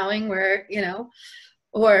 we're plowing, we're, you know,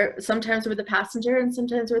 or sometimes we're the passenger and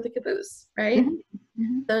sometimes we're the caboose, right?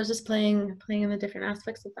 So I was just playing in the different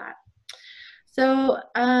aspects of that. So,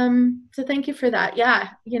 so thank you for that. Yeah.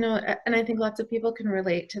 You know, and I think lots of people can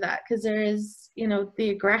relate to that, because there is, you know, the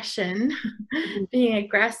aggression, being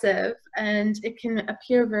aggressive, and it can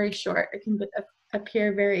appear very short. It can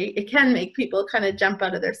it can make people kind of jump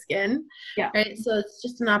out of their skin. Right. So it's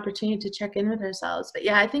just an opportunity to check in with ourselves. But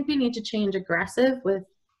yeah, I think we need to change aggressive with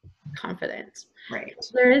confidence. Right.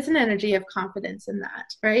 There is an energy of confidence in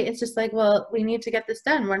that, right? It's just like, well, we need to get this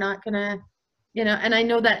done. We're not gonna, you know, and I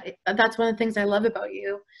know that that's one of the things I love about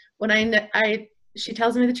you. When she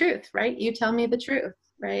tells me the truth, right? You tell me the truth.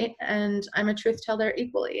 right? And I'm a truth teller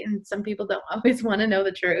equally. And some people don't always want to know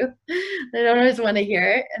the truth. They don't always want to hear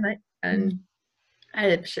it. And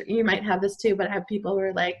I'm sure you might have this too, but I have people who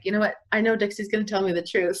are like, you know what? I know Dixie's going to tell me the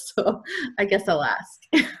truth, so I guess I'll ask.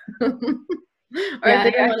 Or Yeah, if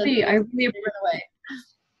they don't want to do I it, really, they run away.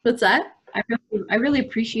 What's that? I really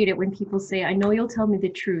appreciate it when people say, "I know you'll tell me the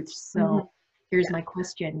truth, so here's my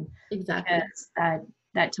question." Exactly. Because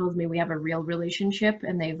that tells me we have a real relationship,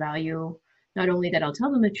 and they value not only that I'll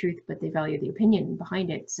tell them the truth, but they value the opinion behind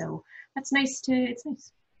it. So that's nice to. It's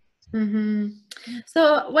nice.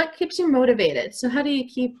 So what keeps you motivated? So how do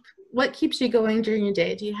you what keeps you going during your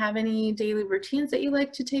day? Do you have any daily routines that you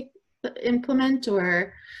like to implement,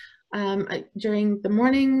 or during the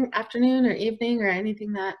morning, afternoon, or evening, or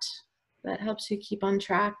anything that helps you keep on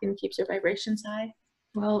track and keeps your vibrations high?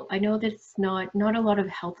 Well, I know that it's not a lot of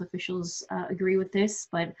health officials agree with this,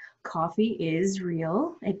 but coffee is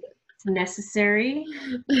real. It's necessary.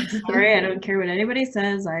 Sorry, I don't care what anybody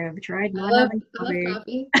says. I have tried not having I love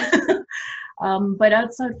coffee. coffee. But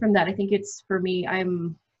outside from that, I think it's for me,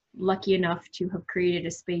 I'm lucky enough to have created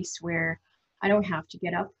a space where I don't have to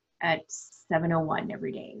get up at 7:01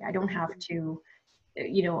 every day. I don't have to,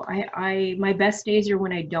 my best days are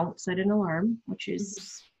when I don't set an alarm, which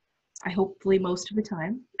is I hopefully most of the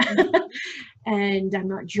time. And I'm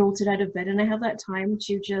not jolted out of bed, and I have that time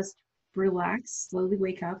to just relax, slowly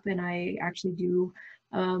wake up, and I actually do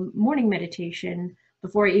morning meditation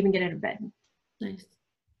before I even get out of bed. Nice.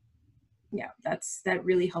 Yeah, that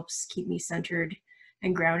really helps keep me centered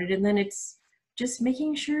and grounded. And then it's just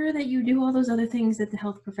making sure that you do all those other things that the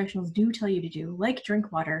health professionals do tell you to do, like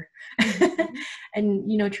drink water,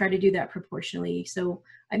 and try to do that proportionally. So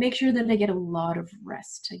I make sure that I get a lot of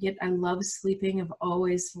rest. I love sleeping. I've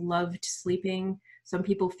always loved sleeping. Some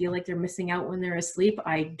people feel like they're missing out when they're asleep.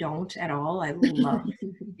 I don't at all. I love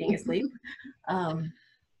being asleep.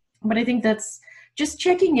 But I think that's just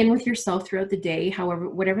checking in with yourself throughout the day, however,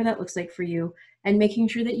 whatever that looks like for you, and making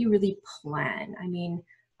sure that you really plan. I mean,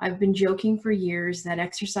 I've been joking for years that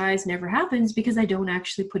exercise never happens because I don't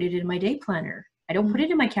actually put it in my day planner. I don't put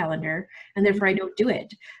it in my calendar, and therefore I don't do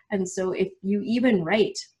it. And so if you even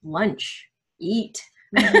write lunch, eat,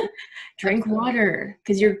 drink water,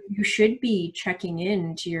 because you should be checking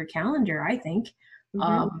in to your calendar, I think,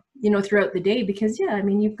 throughout the day, because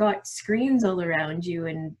you've got screens all around you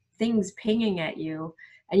and things pinging at you,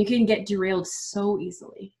 and you can get derailed so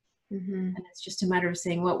easily. And it's just a matter of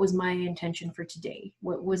saying, what was my intention for today?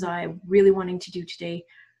 What was I really wanting to do today?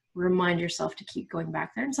 Remind yourself to keep going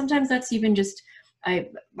back there. And sometimes that's even just, I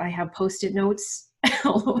have Post-it notes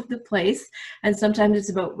all over the place. And sometimes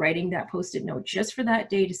it's about writing that Post-it note just for that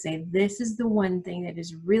day to say, this is the one thing that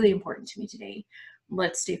is really important to me today.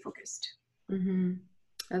 Let's stay focused.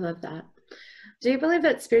 I love that. Do you believe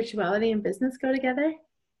that spirituality and business go together?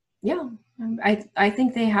 Yeah, I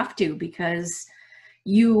think they have to, because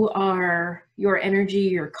your energy,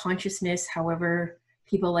 your consciousness, however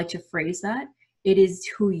people like to phrase that, it is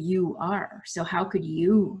who you are. So how could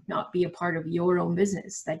you not be a part of your own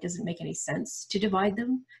business? That doesn't make any sense to divide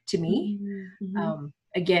them, to me.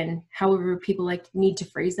 Again, however people need to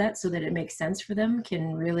phrase that so that it makes sense for them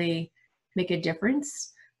can really make a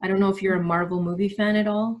difference. I don't know if you're a Marvel movie fan at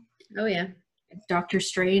all. Oh yeah. Doctor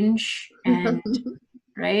Strange and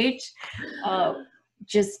right?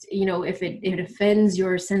 Just, if it offends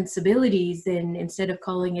your sensibilities, then instead of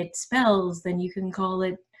calling it spells, then you can call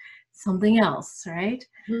it something else, right?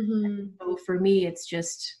 So for me, it's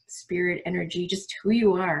just spirit energy, just who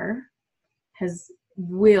you are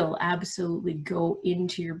will absolutely go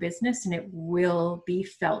into your business, and it will be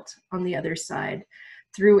felt on the other side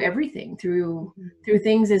through everything, through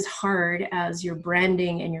things as hard as your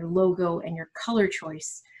branding and your logo and your color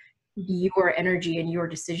choice. Your energy and your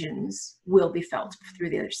decisions will be felt through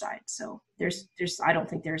the other side. So I don't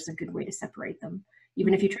think there's a good way to separate them,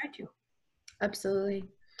 even if you try to. Absolutely.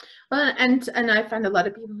 Well, and I find a lot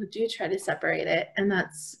of people who do try to separate it, and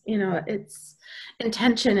that's, it's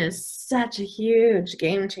intention is such a huge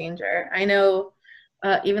game changer. I know,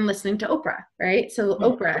 even listening to Oprah, right? So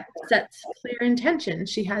Oprah sets clear intention.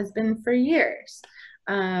 She has been for years,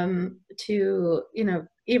 to,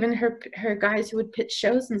 even her guys who would pitch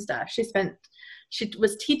shows and stuff, she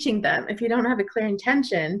was teaching them, if you don't have a clear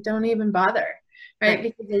intention, don't even bother, right?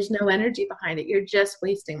 Because there's no energy behind it. You're just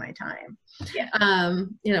wasting my time. Yeah.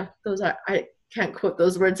 Those are, I can't quote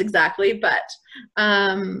those words exactly, but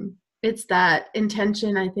it's that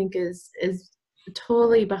intention, I think, is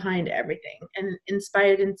totally behind everything. And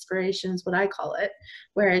inspired inspiration is what I call it,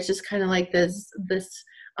 where it's just kind of like this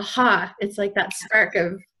aha, it's like that spark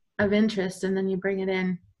of interest, and then you bring it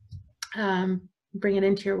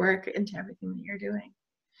into your work, into everything that you're doing.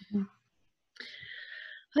 Mhm.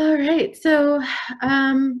 All right. So,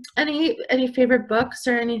 any favorite books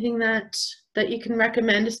or anything that you can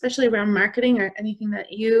recommend, especially around marketing, or anything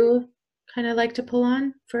that you kind of like to pull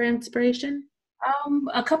on for inspiration?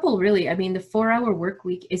 A couple really. I mean, the 4 Hour Work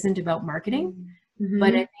Week isn't about marketing, but Mm-hmm.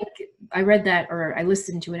 I think I read that, or I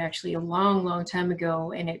listened to it actually a long, long time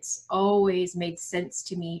ago, and it's always made sense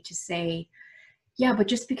to me to say, yeah, but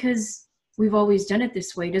just because we've always done it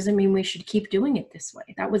this way doesn't mean we should keep doing it this way.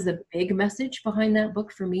 That was the big message behind that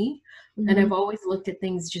book for me. And Mm-hmm. I've always looked at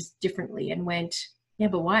things just differently and went, yeah,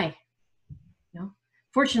 but why? You know?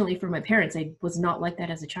 Fortunately for my parents, I was not like that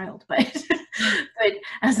as a child, but but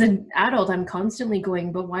as an adult, I'm constantly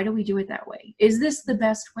going, but why do we do it that way? Is this the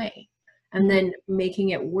best way? And then making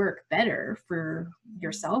it work better for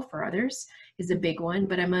yourself or others is a big one.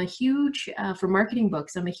 But I'm a huge, for marketing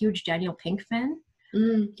books, I'm a huge Daniel Pink fan.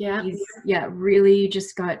 Yeah. He's, yeah, really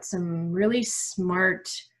just got some really smart,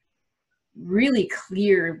 really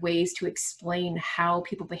clear ways to explain how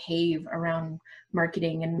people behave around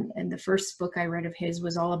marketing. And the first book I read of his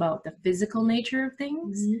was all about the physical nature of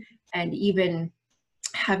things, Mm-hmm. and even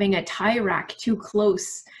having a tie rack too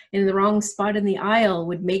close in the wrong spot in the aisle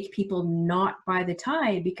would make people not buy the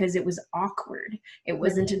tie because it was awkward. It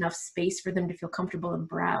wasn't enough space for them to feel comfortable and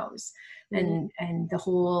browse. Right. And the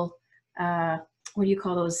whole what do you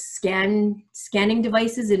call those scanning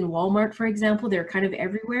devices in Walmart, for example? They're kind of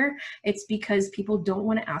everywhere. It's because people don't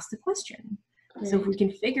want to ask the question. So if Right. we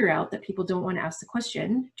can figure out that people don't want to ask the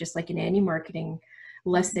question, just like in any marketing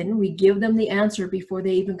lesson, we give them the answer before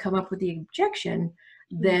they even come up with the objection,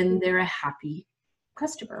 then they're a happy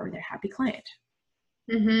customer or they're a happy client.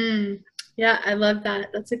 Mm-hmm. Yeah, I love that.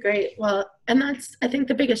 That's a great, well, and that's, I think,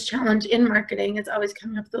 the biggest challenge in marketing is always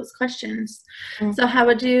coming up with those questions. Mm. So how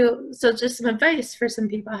would you, so just some advice for some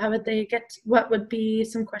people, how would they get, what would be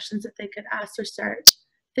some questions that they could ask or start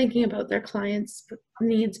thinking about their clients'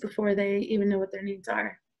 needs before they even know what their needs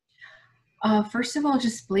are? First of all,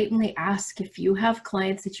 just blatantly ask if you have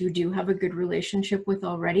clients that you do have a good relationship with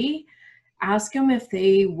already. Ask them if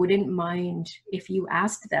they wouldn't mind if you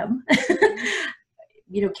asked them,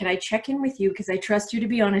 can I check in with you? Because I trust you to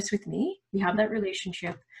be honest with me. We have that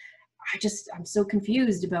relationship. I'm so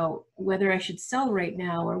confused about whether I should sell right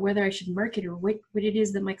now or whether I should market or what it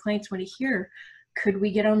is that my clients want to hear. Could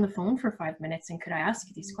we get on the phone for 5 minutes and could I ask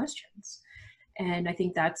you these questions? And I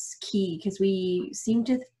think that's key because we seem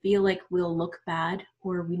to feel like we'll look bad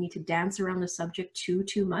or we need to dance around the subject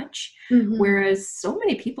too much. Mm-hmm. Whereas so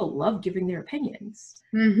many people love giving their opinions.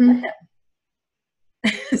 Mm-hmm.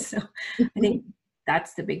 So I think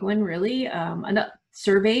that's the big one, really.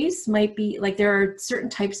 Surveys might be like, there are certain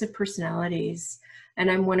types of personalities, and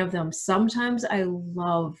I'm one of them. Sometimes I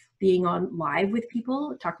love being on live with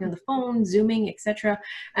people, talking on the phone, Zooming, etc.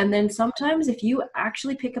 And then sometimes if you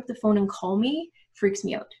actually pick up the phone and call me, freaks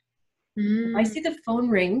me out. If I see the phone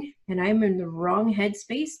ring and I'm in the wrong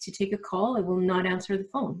headspace to take a call, I will not answer the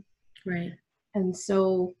phone. Right. And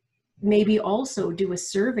so maybe also do a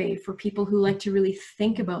survey for people who like to really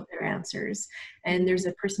think about their answers. And there's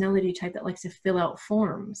a personality type that likes to fill out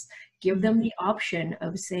forms. Give them the option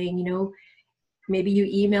of saying, maybe you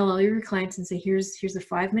email all your clients and say, here's a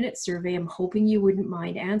 5-minute survey. I'm hoping you wouldn't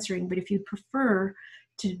mind answering, but if you prefer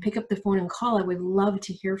to pick up the phone and call, I would love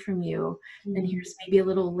to hear from you. And here's maybe a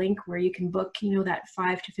little link where you can book, that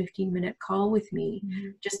 5 to 15-minute call with me,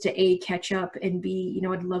 just to catch up, and B,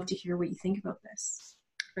 I'd love to hear what you think about this.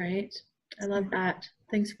 Right. I love that.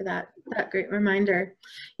 Thanks for that great reminder.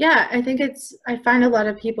 Yeah, I think I find a lot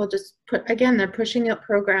of people just they're pushing out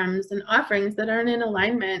programs and offerings that aren't in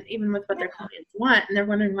alignment even with what their clients want, and they're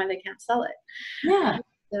wondering why they can't sell it. Yeah.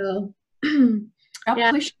 So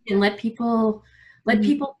I'll push and let people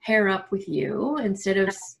pair up with you instead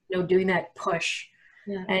of doing that push.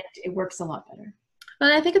 Yeah. And it works a lot better.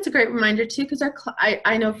 Well, I think it's a great reminder too, because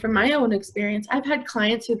I know from my own experience, I've had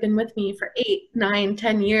clients who've been with me for 8, 9,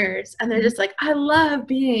 10 years, and they're just like, I love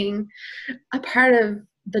being a part of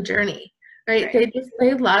the journey, right?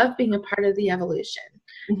 They love being a part of the evolution.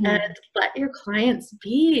 And let your clients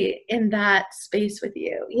be in that space with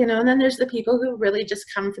you, and then there's the people who really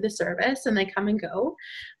just come for the service and they come and go.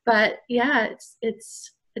 But yeah,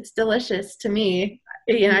 it's delicious to me.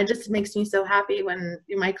 It just makes me so happy when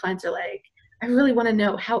my clients are like, I really want to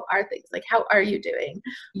know, how are things? Like, how are you doing?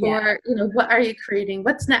 Or, what are you creating?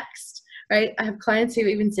 What's next? Right? I have clients who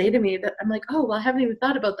even say to me that I'm like, oh, well, I haven't even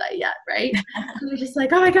thought about that yet. Right? And they're just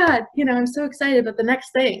like, oh my God, I'm so excited about the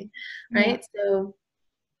next thing. Right? So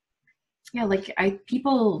yeah, like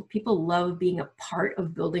people love being a part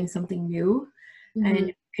of building something new.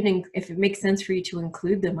 And if it makes sense for you to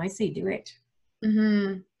include them, I say do it.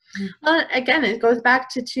 Well, again, it goes back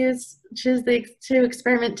to to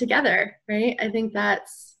experiment together, right? I think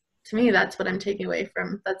that's, to me, that's what I'm taking away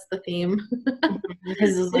from. That's the theme.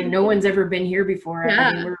 Because it's like no one's ever been here before. I mean,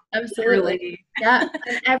 Yeah, we're absolutely. literally Yeah,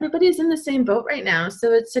 and everybody's in the same boat right now.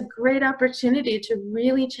 So it's a great opportunity to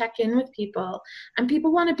really check in with people, and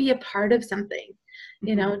people want to be a part of something,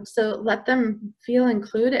 so let them feel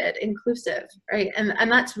inclusive, right?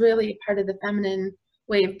 And that's really part of the feminine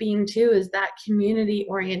way of being too, is that community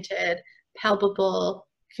oriented, palpable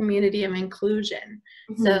community of inclusion.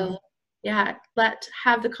 So yeah,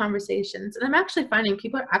 have the conversations. And I'm actually finding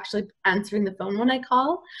people are actually answering the phone when I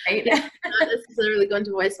call. right. Not necessarily going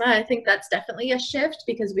to voicemail. I think that's definitely a shift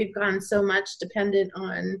because we've gone so much dependent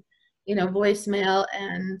on, voicemail.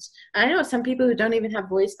 And I know some people who don't even have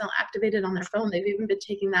voicemail activated on their phone. They've even been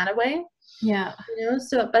taking that away. Yeah.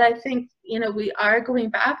 So, but I think, we are going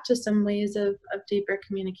back to some ways of deeper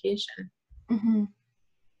communication.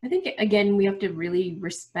 I think, again, we have to really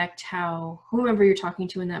respect how whomever you're talking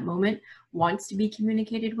to in that moment wants to be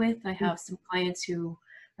communicated with. I have some clients who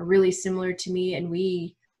are really similar to me, and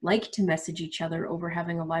we like to message each other over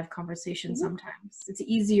having a live conversation sometimes. It's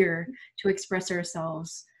easier to express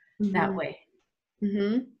ourselves that way.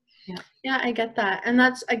 Yeah, I get that. And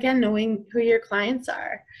that's, again, knowing who your clients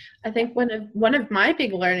are. I think one of my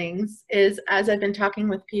big learnings is, as I've been talking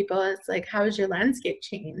with people, it's like, how has your landscape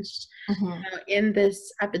changed in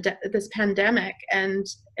this pandemic, and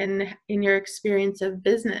in your experience of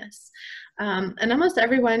business? And almost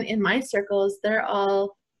everyone in my circles, they're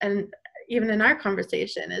all, and even in our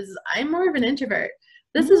conversation, is I'm more of an introvert.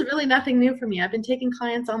 This is really nothing new for me. I've been taking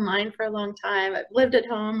clients online for a long time. I've lived at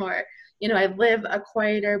home, or I live a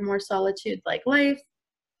quieter, more solitude-like life.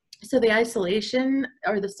 So the isolation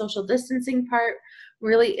or the social distancing part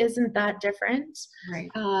really isn't that different.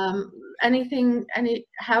 Right.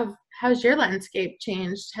 How's your landscape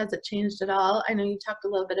changed? Has it changed at all? I know you talked a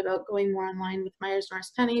little bit about going more online with Myers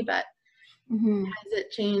Norris Penny, but has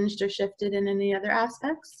it changed or shifted in any other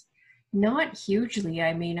aspects? Not hugely.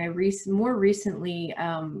 I mean, more recently,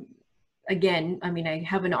 again, I mean, I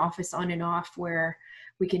have an office on and off where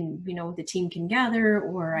we can, the team can gather,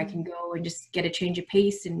 or I can go and just get a change of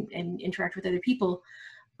pace and interact with other people.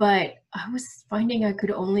 But I was finding I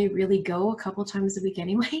could only really go a couple times a week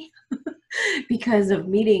anyway because of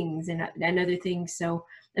meetings and other things. So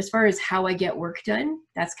as far as how I get work done,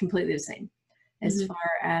 that's completely the same. As far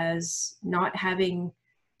as not having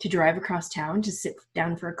to drive across town to sit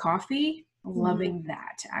down for a coffee, loving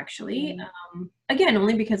that, actually. Again,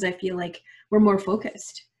 only because I feel like we're more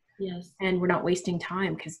focused. Yes. And we're not wasting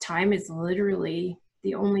time, because time is literally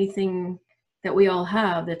the only thing that we all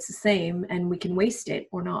have that's the same, and we can waste it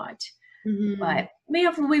or not. But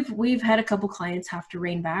we've had a couple clients have to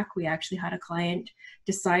rein back. We actually had a client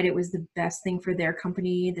decide it was the best thing for their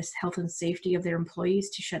company, this health and safety of their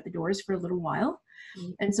employees, to shut the doors for a little while.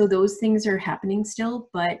 And so those things are happening still.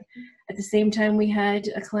 But at the same time, we had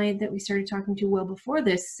a client that we started talking to well before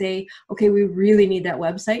this say, okay, we really need that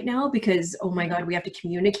website now, because, oh my God, we have to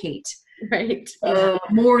communicate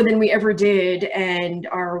more than we ever did. And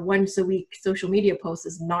our once a week social media post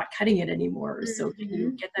is not cutting it anymore. So can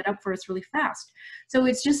you get that up for us really fast? So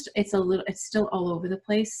it's still all over the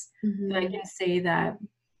place. But I can say that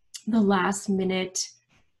the last minute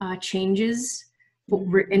changes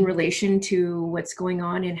in relation to what's going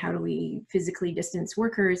on and how do we physically distance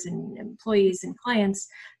workers and employees and clients,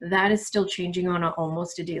 that is still changing on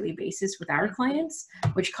almost a daily basis with our clients,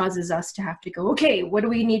 which causes us to have to go, okay, where do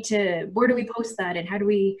we post that, and how do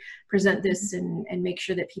we present this and make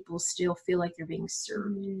sure that people still feel like they're being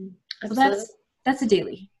served? So that's a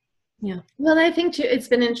daily. Yeah. Well, I think too, it's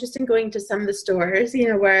been interesting going to some of the stores,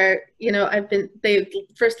 where, they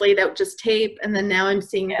first laid out just tape, and then now I'm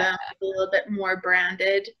seeing them a little bit more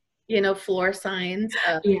branded, floor signs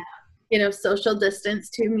of, social distance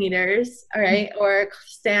 2 meters, all right, or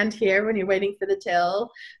stand here when you're waiting for the till.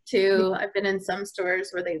 I've been in some stores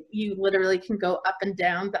where you literally can go up and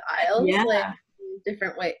down the aisles, like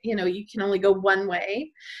different way, you can only go one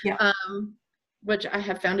way. Which I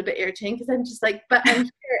have found a bit irritating, because I'm just like, but I'm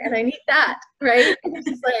here and I need that, right? And it's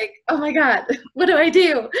just like, oh my God, what do I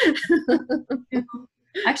do? I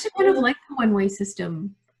actually kind of like the one-way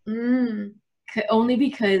system, only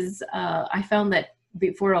because I found that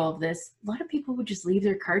before all of this, a lot of people would just leave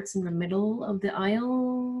their carts in the middle of the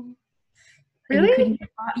aisle. Really? You couldn't get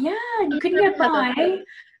by. And you couldn't get by.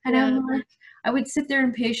 And I'm like, I would sit there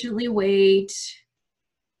and patiently wait.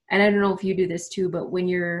 And I don't know if you do this too, but when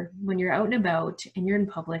you're out and about and you're in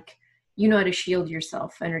public, you know how to shield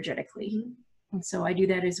yourself energetically. And so I do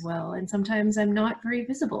that as well. And sometimes I'm not very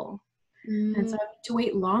visible. And so Mm. I have to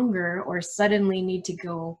wait longer or suddenly need to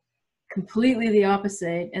go completely the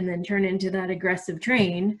opposite and then turn into that aggressive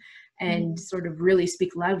train and Mm. sort of really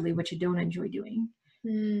speak loudly, which I don't enjoy doing.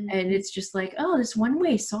 Mm. And it's just like, oh, this one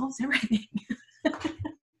way solves everything.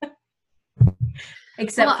 Well,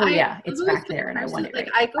 Except for, I've yeah, it's always back been there a and I want person, it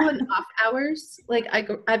like, right. I go in off hours. Like,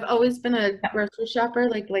 I've always been a Yeah. grocery shopper,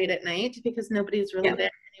 like, late at night because nobody's really Yeah. there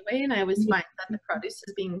anyway, and I always Mhm. find that the produce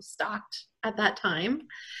is being stocked at that time.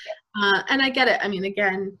 And I get it. I mean,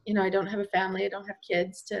 again, I don't have a family, I don't have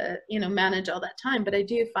kids to, manage all that time, but I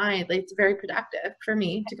do find, like, it's very productive for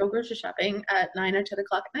me to go grocery shopping at 9 or 10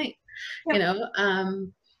 o'clock at night, Yeah. you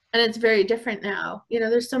know? And it's very different now.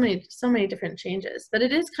 There's so many different changes, but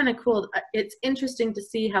it is kind of cool. It's interesting to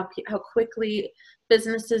see how quickly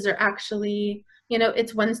businesses are actually,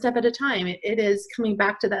 it's one step at a time. It is coming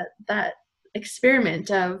back to that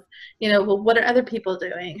experiment of, well, what are other people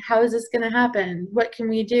doing? How is this going to happen? What can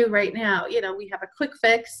we do right now? We have a quick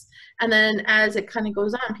fix. And then as it kind of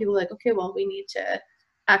goes on, people are like, okay, well, we need to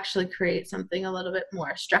actually create something a little bit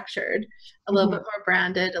more structured, a little Mhm. bit more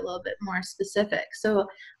branded, a little bit more specific. So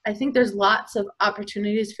I think there's lots of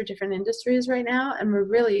opportunities for different industries right now, and we're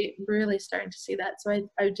really, really starting to see that. So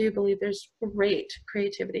I do believe there's great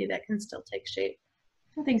creativity that can still take shape.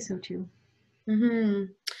 I think so too. Hmm.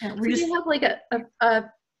 Yeah, we're So do just you have like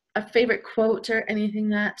a favorite quote or anything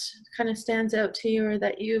that kind of stands out to you or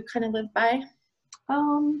that you kind of live by?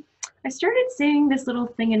 Um, I started saying this little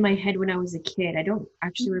thing in my head when I was a kid. I don't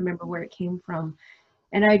actually remember where it came from.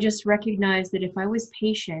 And I just recognized that if I was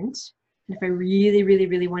patient, and if I really, really,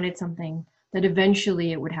 really wanted something, that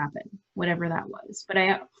eventually it would happen, whatever that was.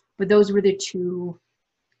 But those were the two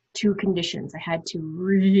conditions. I had to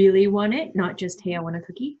really want it, not just, hey, I want a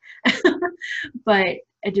cookie, but I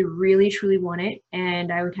had to really, truly want it,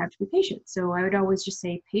 and I would have to be patient. So I would always just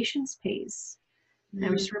say, patience pays. And I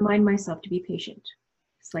would Mm, just remind myself to be patient.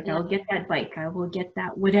 It's like, yeah, I'll get that bike, I will get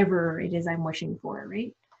that whatever it is I'm wishing for,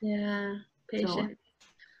 right? yeah, So, patient.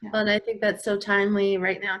 yeah. Well, and I think that's so timely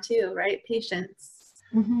right now too, right? Patience.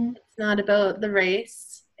 Hmm. It's not about the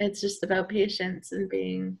race. It's just about patience and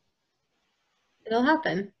it'll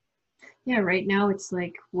happen. Yeah, right now it's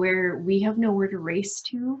like where we have nowhere to race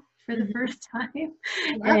to for the Mhm. first time.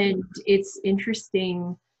 Yep. And it's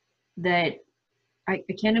interesting that I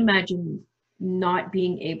can't imagine not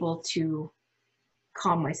being able to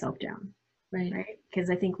calm myself down, Right. right? Because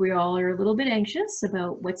I think we all are a little bit anxious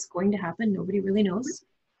about what's going to happen. Nobody really knows.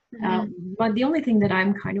 Hmm. But the only thing that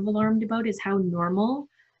I'm kind of alarmed about is how normal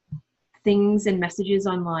things and messages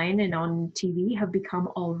online and on TV have become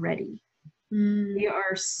already. We Mm,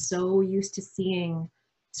 are so used to seeing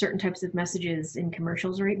certain types of messages in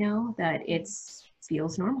commercials right now that it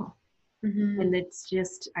feels normal. hmm. And it's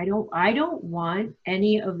just I don't want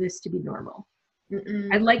any of this to be normal. I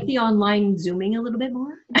Mm-mm. like the online zooming a little bit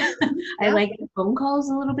more. I Yeah. like the phone calls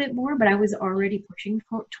a little bit more, but I was already pushing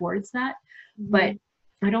towards that. But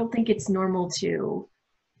Hmm. I don't think it's normal to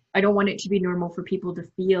I don't want it to be normal for people to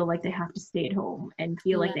feel like they have to stay at home and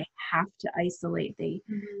feel like Yeah. they have to isolate. They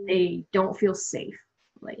Hmm. they don't feel safe.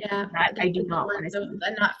 Like Yeah. that I They do feel not like want to see.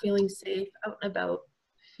 they're not feeling safe out and about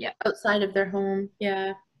Yeah. outside of their home.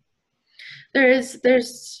 Yeah.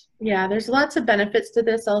 There's lots of benefits to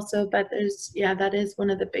this also, but that is one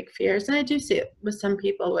of the big fears. And I do see it with some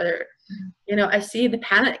people where, I see the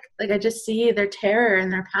panic. Like I just see their terror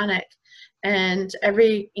and their panic. And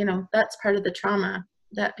that's part of the trauma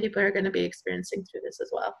that people are going to be experiencing through this as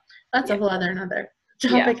well. That's a Yeah. whole another Yeah.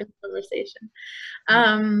 topic of conversation.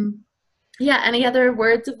 Um, yeah, any other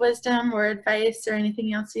words of wisdom or advice or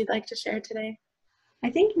anything else you'd like to share today? I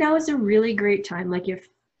think now is a really great time. Like if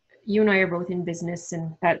you and I are both in business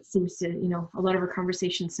and that seems to, a lot of our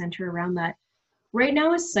conversations center around that. Right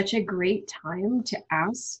now is such a great time to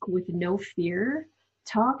ask with no fear.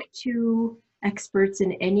 Talk to experts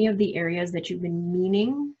in any of the areas that you've been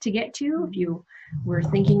meaning to get to. If you were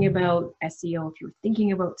thinking about SEO, if you were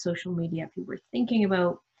thinking about social media, if you were thinking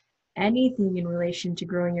about anything in relation to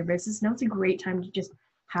growing your business, now it's a great time to just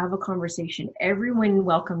have a conversation. Everyone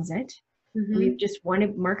welcomes it. We Mm-hmm. just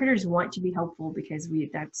marketers want to be helpful because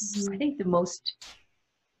that's I Mm-hmm. think the most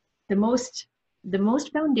the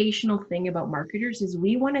most foundational thing about marketers is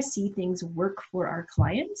we want to see things work for our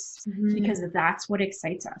clients Mm-hmm. because that's what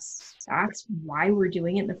excites us. That's why we're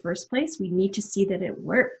doing it in the first place. We need to see that it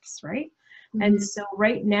works, right? And Mm-hmm. so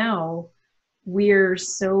right now we're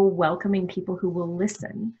so welcoming people who will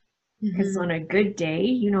listen because Mm-hmm. on a good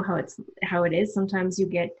day, how it is. Sometimes you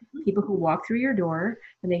get people who walk through your door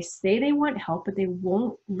and they say they want help, but they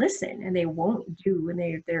won't listen and they won't do,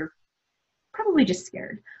 and they're probably just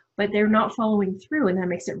scared. but they're not following through, and that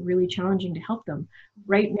makes it really challenging to help them.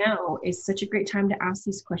 Right now is such a great time to ask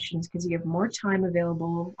these questions because you have more time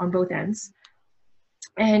available on both ends.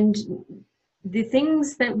 And the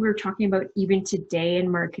things that we're talking about even today in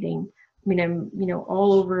marketing, I mean, I'm,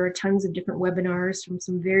 all over tons of different webinars from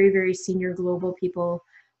some very, very senior global people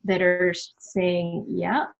that are saying,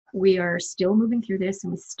 yeah, we are still moving through this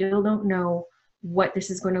and we still don't know what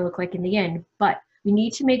this is going to look like in the end. But we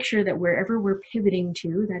need to make sure that wherever we're pivoting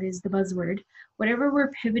to, that is the buzzword, whatever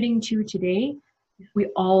we're pivoting to today, we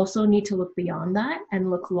also need to look beyond that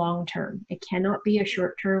and look long term. It cannot be a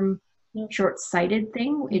short-term, short-sighted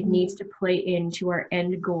thing. It needs to play into our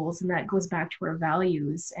end goals, and that goes back to our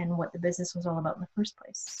values and what the business was all about in the first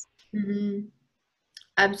place. Mm-hmm.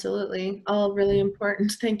 Absolutely. All really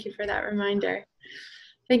important. Thank you for that reminder.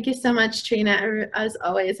 Thank you so much, Trina. As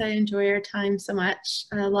always, I enjoy our time so much.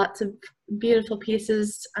 Lots of beautiful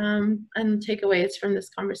pieces and takeaways from this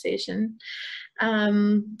conversation.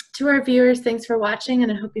 To our viewers, thanks for watching,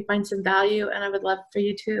 and I hope you find some value, and I would love for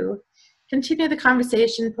you to continue the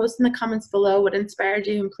conversation. Post in the comments below what inspired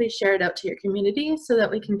you, and please share it out to your community so that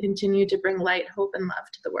we can continue to bring light, hope, and love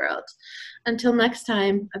to the world. Until next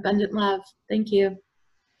time, abundant love. Thank you.